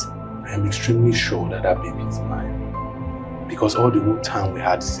yours. I am extremely sure that that baby is mine. Because all the whole time we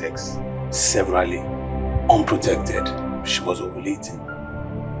had sex, severally, unprotected, she was ovulating.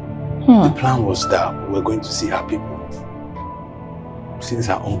 The plan was that we were going to see her people. Since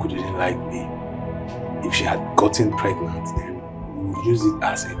her uncle didn't like me, if she had gotten pregnant, then we would use it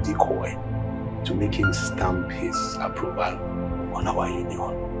as a decoy to make him stamp his approval on our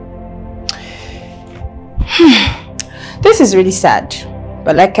union. This is really sad.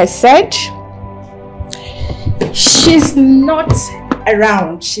 But like I said, she's not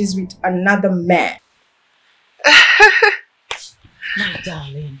around. She's with another man. My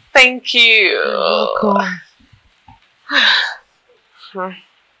darling. Thank you. You're welcome.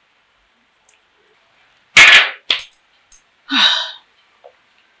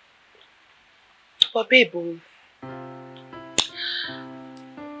 But babe,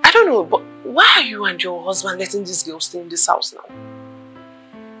 I don't know, but why are you and your husband letting this girl stay in this house now?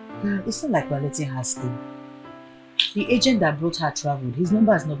 It's not like we're letting her stay. The agent that brought her traveled. His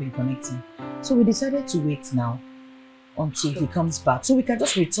number has not been connecting. So we decided to wait now until he comes back. So we can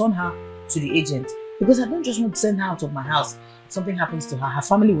just return her to the agent. Because I don't just want to send her out of my house. If something happens to her, her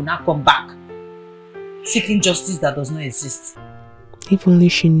family will not come back seeking justice that does not exist. If only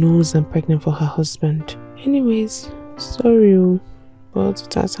she knows I'm pregnant for her husband. Anyways, sorry, but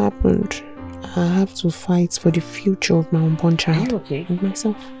it has happened. I have to fight for the future of my unborn child. Are you okay? And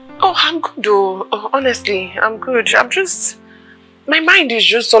myself. Oh, I'm good though. Oh, honestly, I'm good. My mind is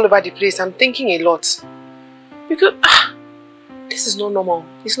just all over the place. I'm thinking a lot. Because this is not normal.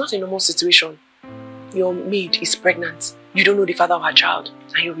 It's not a normal situation. Your maid is pregnant. You don't know the father of her child.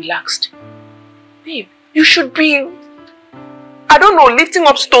 And you're relaxed. Babe, you should be, I don't know, lifting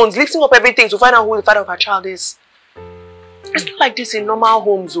up stones, lifting up everything to find out who the father of her child is. It's not like this in normal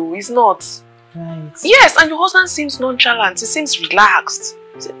homes, though. It's not. Right. Yes, and your husband seems nonchalant. He seems relaxed.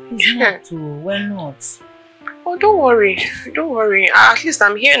 He's not too. Why not? Oh, don't worry. Don't worry. At least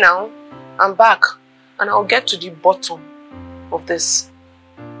I'm here now. I'm back. And I'll get to the bottom of this.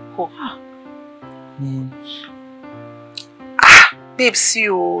 Oh. Babe, see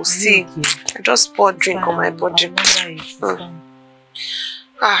you. See. Okay. I just poured drink on my body. You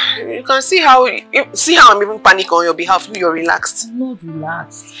can see how I'm even panicking on your behalf. You're relaxed. I'm not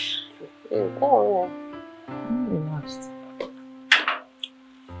relaxed. Oh. I'm relaxed.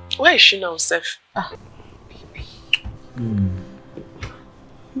 Where is she now, Seth? Baby.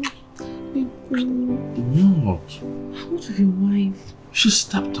 What? What of your wife? She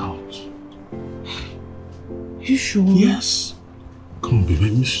stepped out. You sure? Yes. Come on, baby, I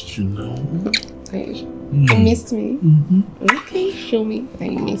missed you now. You missed me? Okay, show me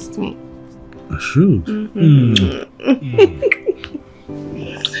that you missed me. I should.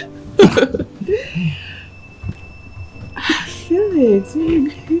 I feel it.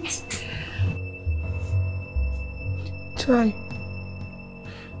 Chai.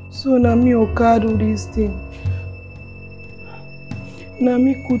 So na me oka do this thing. Na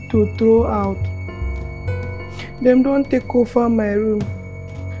me could to throw out. Them don't take over my room.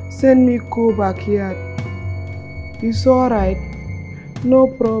 Send me go backyard. It's alright. No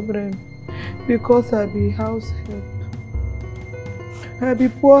problem. Because I be house help. I be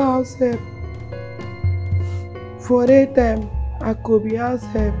poor house help. For daytime, I could be house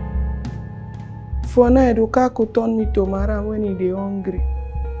help. For night, Oka could turn me to Madam when he dey hungry.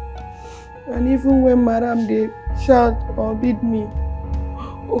 And even when Madam dey shout or beat me,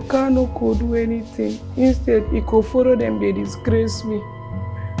 Oka no could do anything. Instead, he could follow them, they disgrace me.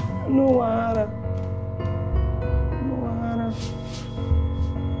 No wahala. No wahala.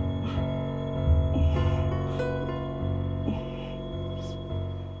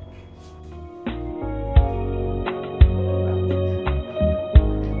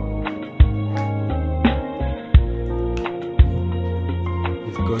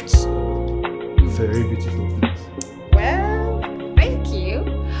 You've got very beautiful things. Well, thank you.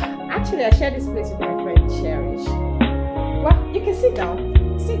 Actually, I share this place with my friend Cherish. Well, you can sit down.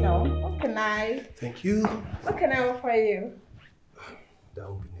 Sit down. What can I? Thank you. What can I offer you? That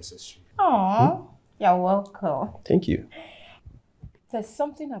won't be necessary. Oh, you're welcome. Thank you. There's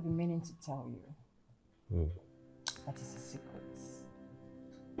something I've been meaning to tell you. That is a secret.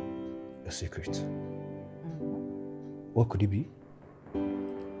 A secret? What could it be?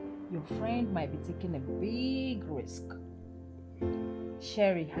 Your friend might be taking a big risk.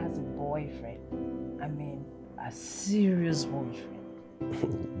 Sherry has a boyfriend. I mean, a serious boyfriend.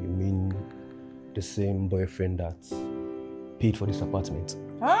 You mean the same boyfriend that paid for this apartment?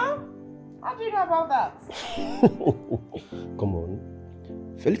 Huh? How do you know about that? Come on.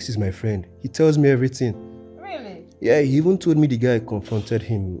 Felix is my friend. He tells me everything. Really? Yeah, he even told me the guy confronted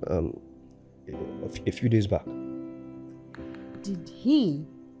him a few days back. Did he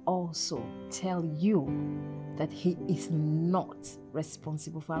also tell you that he is not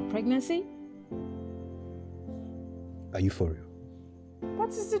responsible for our pregnancy? Are you for real? What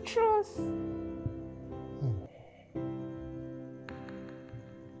is the truth?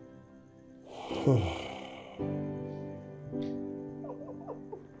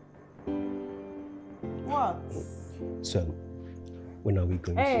 What? So, when are we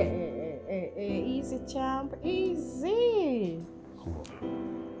going to... Hey, easy champ, easy. Come on.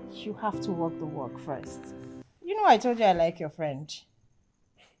 You have to walk the walk first. You know I told you I like your friend.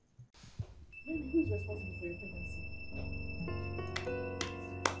 Who is responsible for your pregnancy?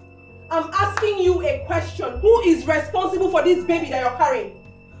 I'm asking you a question. Who is responsible for this baby that you're carrying?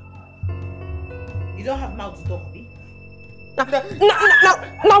 You don't have mouth to talk, B. Now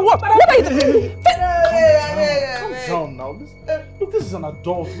what? What are you doing? Calm down now. Look, this is an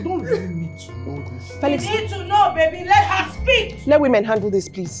adult. We don't really need to know this. Felix, You need to know, baby. Let her speak. let women handle this,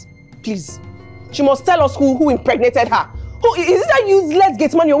 please. Please. She must tell us who impregnated her. Who is this that useless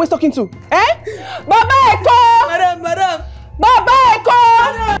gate man you're always talking to? Eh? Baba Eko! Madam. Baba Eko!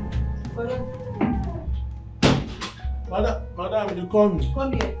 Madam, you call me.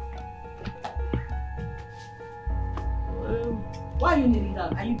 Come here. Why are you kneeling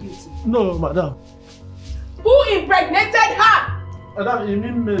down? Are you guilty? No, madam. Who impregnated her? Madam, you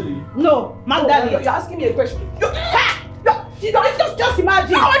mean Mary? No, Magdalene. You're asking me a question. Just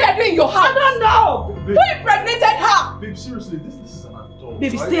imagine. How are they doing in your house? I don't know. Babe. Who impregnated her? Babe, seriously, this is an adult.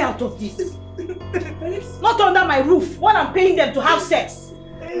 Baby, right? stay out of this. Not under my roof when I'm paying them to have sex.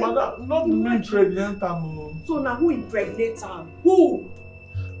 Madam, not me pregnant, So now who impregnates her? Who?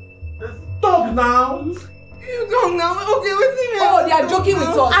 Talk now. You don't know. Okay, what's it? Oh, they are joking with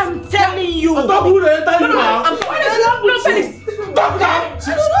us. I'm telling you. I thought who they enter you now. I'm Felix. Talk now.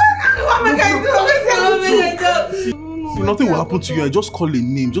 See, nothing will happen to you. Just call a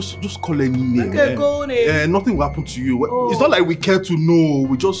name. Just call any name. Okay, go name. Nothing will happen to you. It's not like we care to know.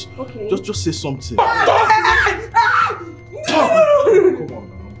 We just say something. Talk.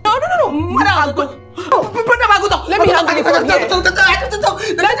 Come on now. No. Let me handle it from here.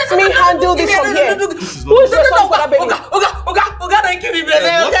 Let me handle this from here. Who is responsible for that baby? Oga, don't give me belly.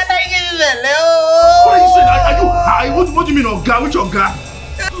 Oga, don't give me belly. What are you saying? Are you high? What do you mean, Oga? Which Oga?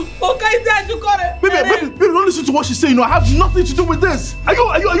 Oga is there to call it. Baby, don't listen to what she's saying. I have nothing to do with this. Are you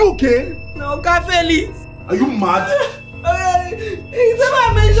okay? No, Oga Felix. Are you mad? He's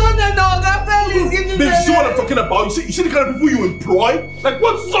never mentioned that Oga Felix. Give me Babe, you see what I'm talking about? You see the kind of people you employ? Like,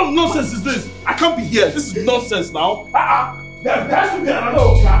 what sort of nonsense is this? I can't be here. This is nonsense now. There has to be another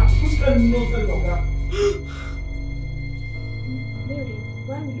Oga. Who's kind of nonsense, Oga? Mary,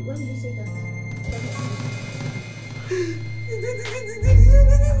 when did you say that?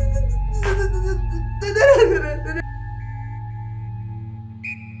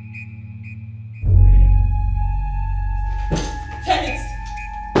 Felix,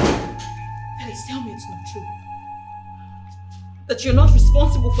 tell me it's not true. That you're not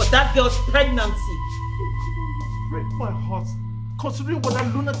responsible for that girl's pregnancy. Break my heart, considering what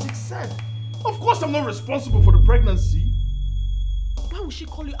that lunatic said. Of course I'm not responsible for the pregnancy. Why would she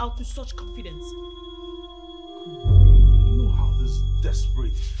call you out with such confidence? You know how this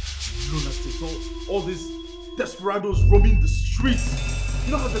desperate lunatics, all these desperados roaming the streets.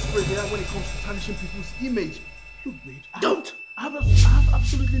 You know how desperate they are when it comes to tarnishing people's image. Look, babe, Don't! I have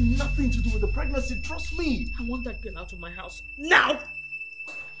absolutely nothing to do with the pregnancy, trust me. I want that girl out of my house now!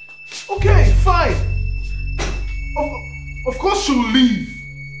 Okay, fine. Of course she'll leave.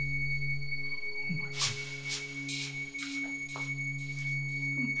 Oh my God.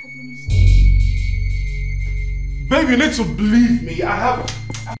 What the problem is this? Babe, you need to believe me. I have...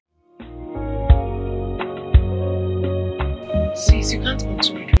 Sis, you can't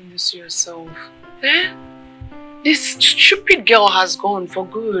continue doing this to yourself. Eh? This stupid girl has gone for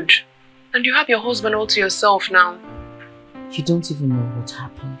good. And you have your husband all to yourself now. You don't even know what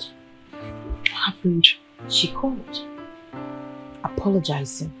happened. What happened? She called,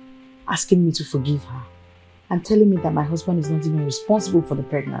 apologizing, asking me to forgive her, and telling me that my husband is not even responsible for the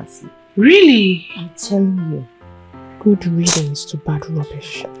pregnancy. Really? I'm telling you. Good riddance to bad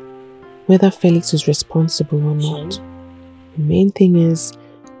rubbish. Whether Felix is responsible or not, the main thing is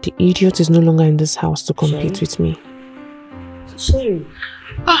the idiot is no longer in this house to compete with me. Sherry.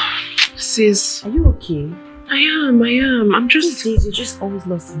 Sis. Are you okay? I am. I'm just... These days you're just always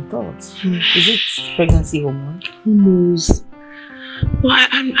lost in thoughts. Is it pregnancy hormone? Who knows? Well,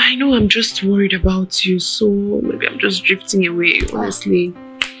 I know I'm just worried about you, so maybe I'm just drifting away, honestly.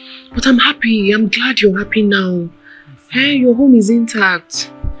 But I'm happy. I'm glad you're happy now. Hey, your home is intact.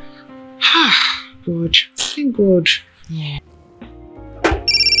 God. Thank God. Yeah.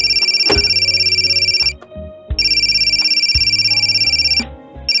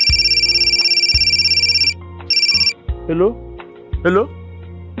 Hello? Hello?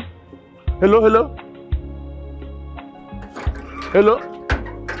 Hello? Hello? Hello?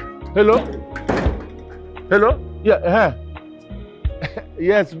 Hello? Hello? Yeah,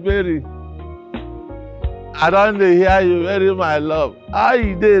 yes, Mary. I don't hear you, very my love. How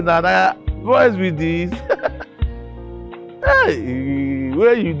you doing, Nana? Voice with this? Hey,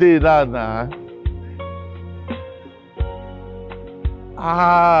 where you doing now?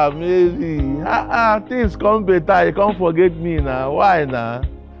 Mary. Things come better. You can't forget me now. Why now?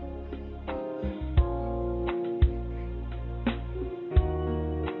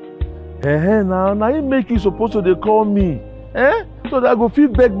 Now you make you supposed to they call me. So that I go feel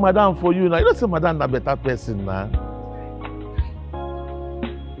beg madam for you now. You don't say madam na better person now.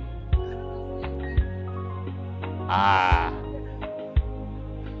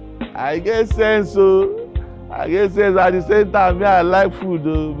 I get sense, I get sense at the same time. Me, I like food,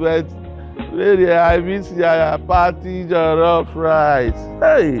 but really, I miss your party, your rough rice.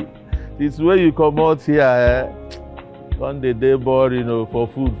 Hey, this way you come out here, One day boring for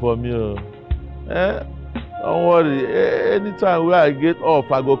food for me. Don't worry. Anytime where I get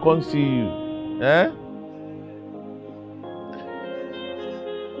off, I go come see you. Eh?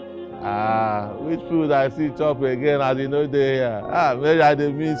 Which food I see chop again as you know they here. Mary, I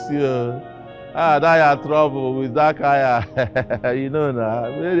dey miss you. That your trouble with that kaya. You know now.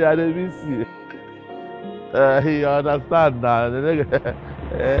 Mary, I dey miss you. You understand now.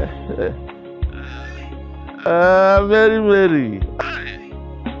 Mary.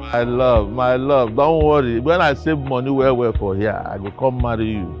 My love, don't worry. When I save money well for here, I go come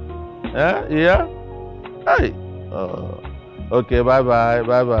marry you. Yeah? Hey. Okay,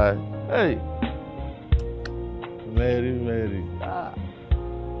 bye-bye. Hey. Mary.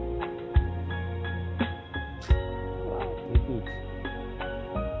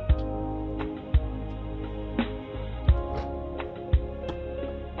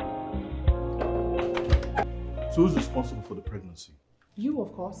 So who's responsible for the pregnancy? You,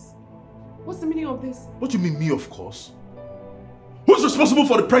 of course. What's the meaning of this? What do you mean, me, of course? Who's responsible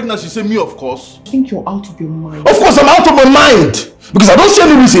for the pregnancy? You say me, of course. I think you're out of your mind. Of course I'm out of my mind! Because I don't see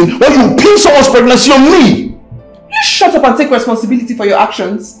any reason why you pin someone's pregnancy on me! You shut up and take responsibility for your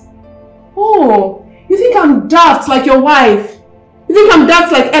actions. Oh, you think I'm daft like your wife? You think I'm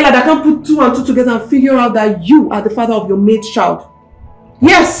daft like Ella that can't put 2 and 2 together and figure out that you are the father of your maid's child?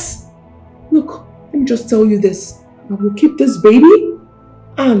 Yes! Look, let me just tell you this. I will keep this baby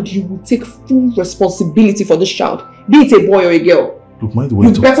and you will take full responsibility for this child. Be it a boy or a girl. Look, mind the way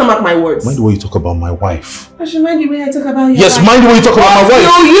you better mark my words. Mind the way you talk about my wife. I should mind the way I talk about your Yes, wife. mind the way you talk about my wife.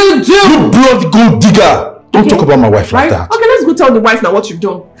 No, you do! You blood gold digger! Don't talk about my wife like that. Okay, let's go tell the wife now what you've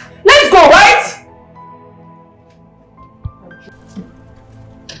done. Let's go, right?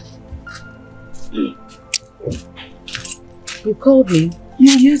 You called me?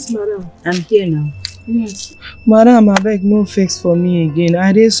 Yes, madam. I'm here now. Yes. Madam, I beg no vex for me again.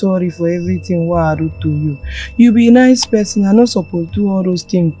 I dey sorry for everything what I do to you. You be a nice person. I not supposed to do all those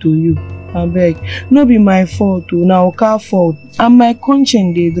things to you. I beg. No be my fault too. Now car fault. And my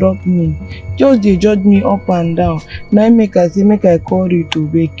conscience they drop me. Just they judge me up and down. Now make I say make I call you to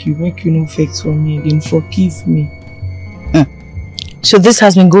beg you. Make you no vex for me again. Forgive me. So this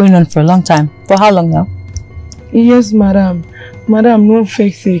has been going on for a long time. For how long now? Yes, madam. Madam, no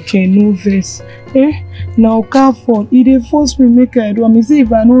vex again, no vex. Now car fault. He dey force me make I do. I say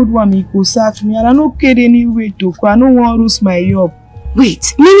if I no do am, he go sack me, and I no get any way to go. I no want to lose my job.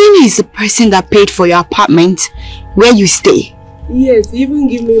 Wait, meaning he's the person that paid for your apartment where you stay? Yes, even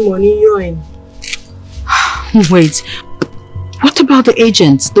give me money, yoin. Wait, what about the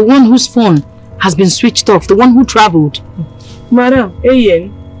agent? The one whose phone has been switched off, the one who traveled? Madam, Ayen,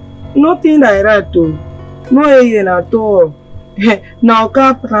 nothing like that though. No Ayen at all. Now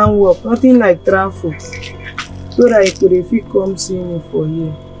car plan work, nothing like traffic. So that I could if he come see me for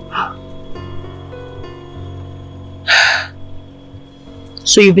you.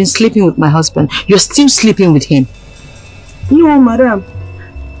 So you've been sleeping with my husband. You're still sleeping with him? No, madam.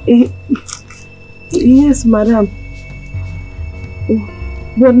 Yes, madam.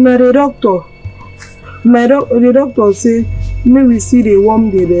 But now the doctor, the doctor say, may we see the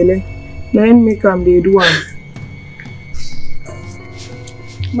warm the belly. Now make am they do one.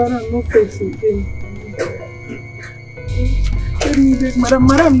 Madam, no face again. Let me beg, madam.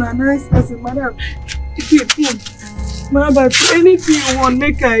 Madam, na nice person, madam. Madam, but anything you want,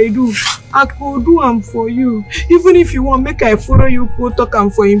 make I do. I could do am for you. Even if you want, make I follow you, go talk am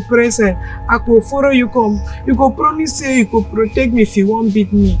for in present. I could follow you come. You go promise say you could protect me if you won't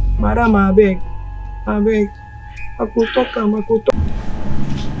beat me. Madam, I beg. I beg. I could talk am, I could talk.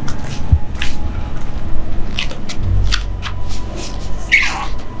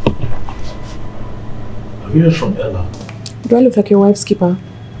 Have you heard from Ella? Do I look like your wife's keeper?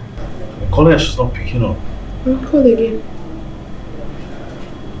 I call her, she's not picking up. I'll call again.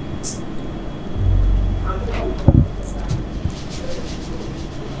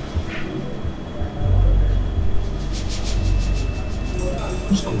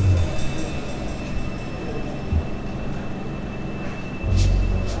 What's going on?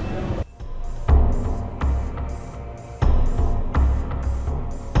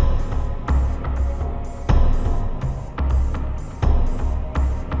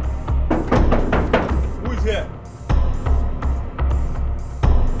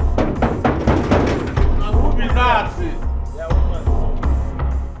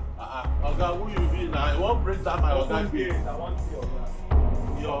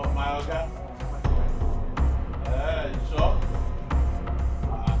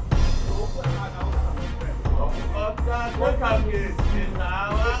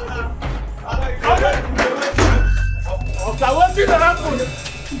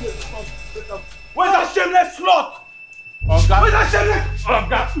 Where's that shameless slut! Oga. Where's that shameless?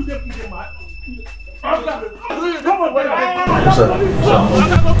 Oga.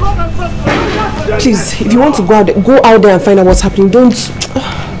 Please, if you want to go out there and find out what's happening, don't.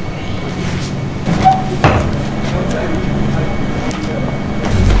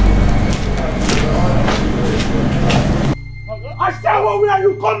 I said, where are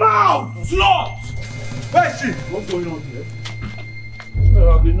you? Come out! Slut! Where is she? What's going on here?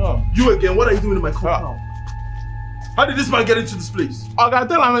 You again? What are you doing in my compound? How did this man get into this place? Okay,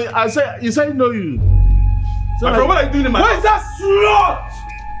 tell him. I said, he said know you. So my friend, what are you doing in my Where's that slut?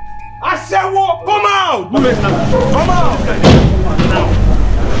 I said, what? Come out! Come out!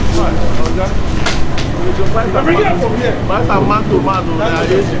 Bring it from here.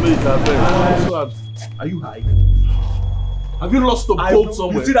 Are you high? Have you lost a boat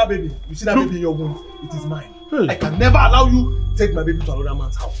somewhere? You see that baby? You see that baby in your womb? It is mine. I can never allow you to take my baby to another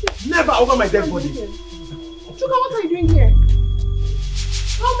man's house. Never over my dead body. Chuka, what are you doing here?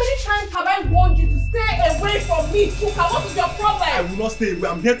 How many times have I warned you to stay away from me, Chuka? What is your problem? I will not stay away.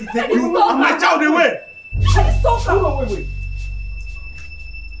 I'm here to take you and my child away. Are you stalker? Hold on, wait.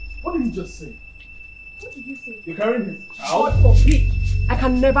 What did you just say? What did you say? You're carrying his child? God forbid. I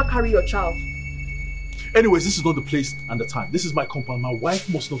can never carry your child. Anyways, this is not the place and the time. This is my compound. My wife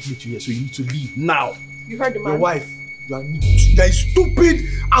must not meet you here, so you need to leave now. You heard the man? Your wife. You are a stupid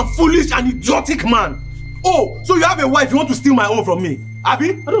and foolish and idiotic man. Oh, so you have a wife, you want to steal my own from me? Abi?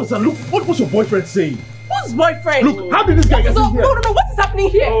 I don't understand. Look, what's your boyfriend saying? Who's boyfriend? Look, how did this guy get in here? No, what is happening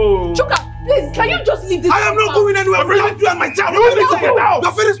here? Oh. Chuka, please, can you just leave this? I am not going anywhere. Bring you and my child.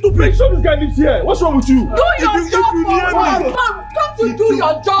 You're very stupid. Make sure this guy lives here. What's wrong with you? Do your job for once. Can't you do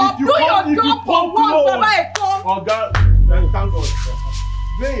your job? Do your job for once, Baba. Oh God, thank God.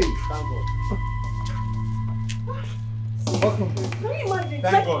 Babe, thank God. Welcome, babe. Can you imagine?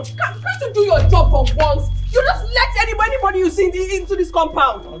 Thank God. Can't you do your job for once? You just let anybody you see into this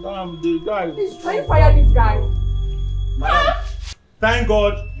compound. I'm the guy. Please try and fire this guy. Thank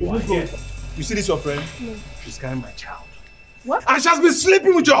God you are here. You see this your friend? No. She's carrying my child. What? And she has been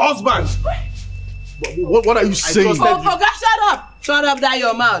sleeping with your husband. What are you saying? Oh, God, shut up! Shut up, that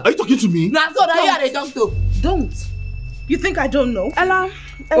your mouth. Are you talking to me? Nah, so that you are the doctor. Don't. You think I don't know? Ella,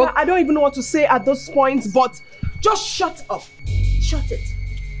 I don't even know what to say at those points, but just shut up. Shut it.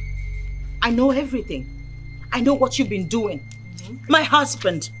 I know everything. I know what you've been doing. My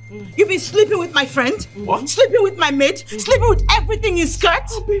husband. You've been sleeping with my friend. What? Sleeping with my mate. Sleeping with everything in skirt.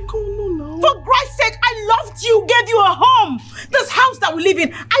 Oh, babe, come on now. For Christ's sake, I loved you, gave you a home. This house that we live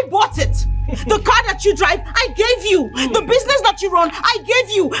in, I bought it. The car that you drive, I gave you. The business that you run, I gave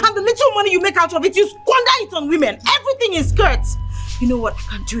you. And the little money you make out of it, you squander it on women. Everything in skirts. You know what? I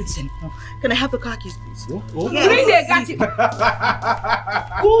can't do it anymore. Can I have the car keys, please? What? Yes. Bring the car keys.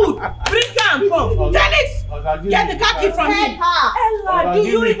 Good. Bring them. Come. Felix, get the car key from me. Ella, do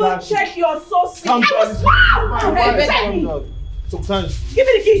you even check your sources? Come I was found. Sometimes. Give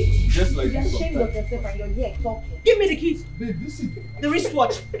me the keys. Just like this. Give me the keys. Babe, this is. The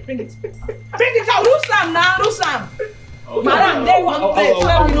wristwatch. Bring it. Bring it out. Do some now. Do some. Madam, they want place.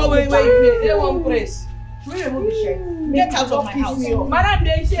 Let me know where they want place. Get out of my house. Madam,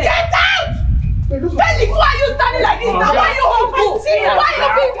 they say. Get out! Felix, why are you standing like this now? Why are you humble? Why are you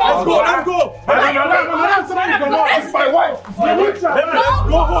being humble? Let's go. It's my wife.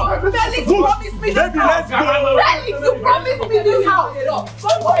 No, Felix promised me this house. Let's go. Felix, you promised me this house.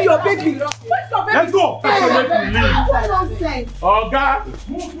 Where's your baby? Where's your baby? Let's go. What nonsense. Oh God.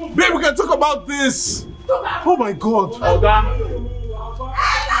 Babe, we can talk about this. Oh my God. Oh God.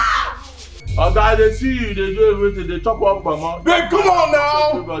 Oh God, they see you, they do everything, they chop up my mouth. Babe, come on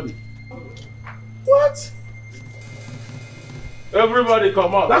now. Everybody. What? Everybody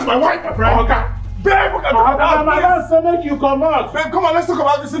come out. That's my wife, my friend. Okay. Babe, we can talk about this. Say make you come out. Babe, come on, let's talk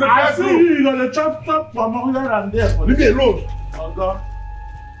about this in the I see bedroom. you, you know, they chop from here and there. Leave me alone. Oh God.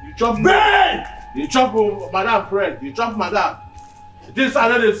 You chop Babe! You chop Madam friend. You chop Madam. This I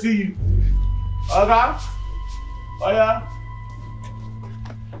let them see you. Okay? Oh yeah.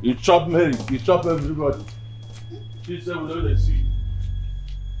 You chop Mary. You chop everybody. This I will let them see you.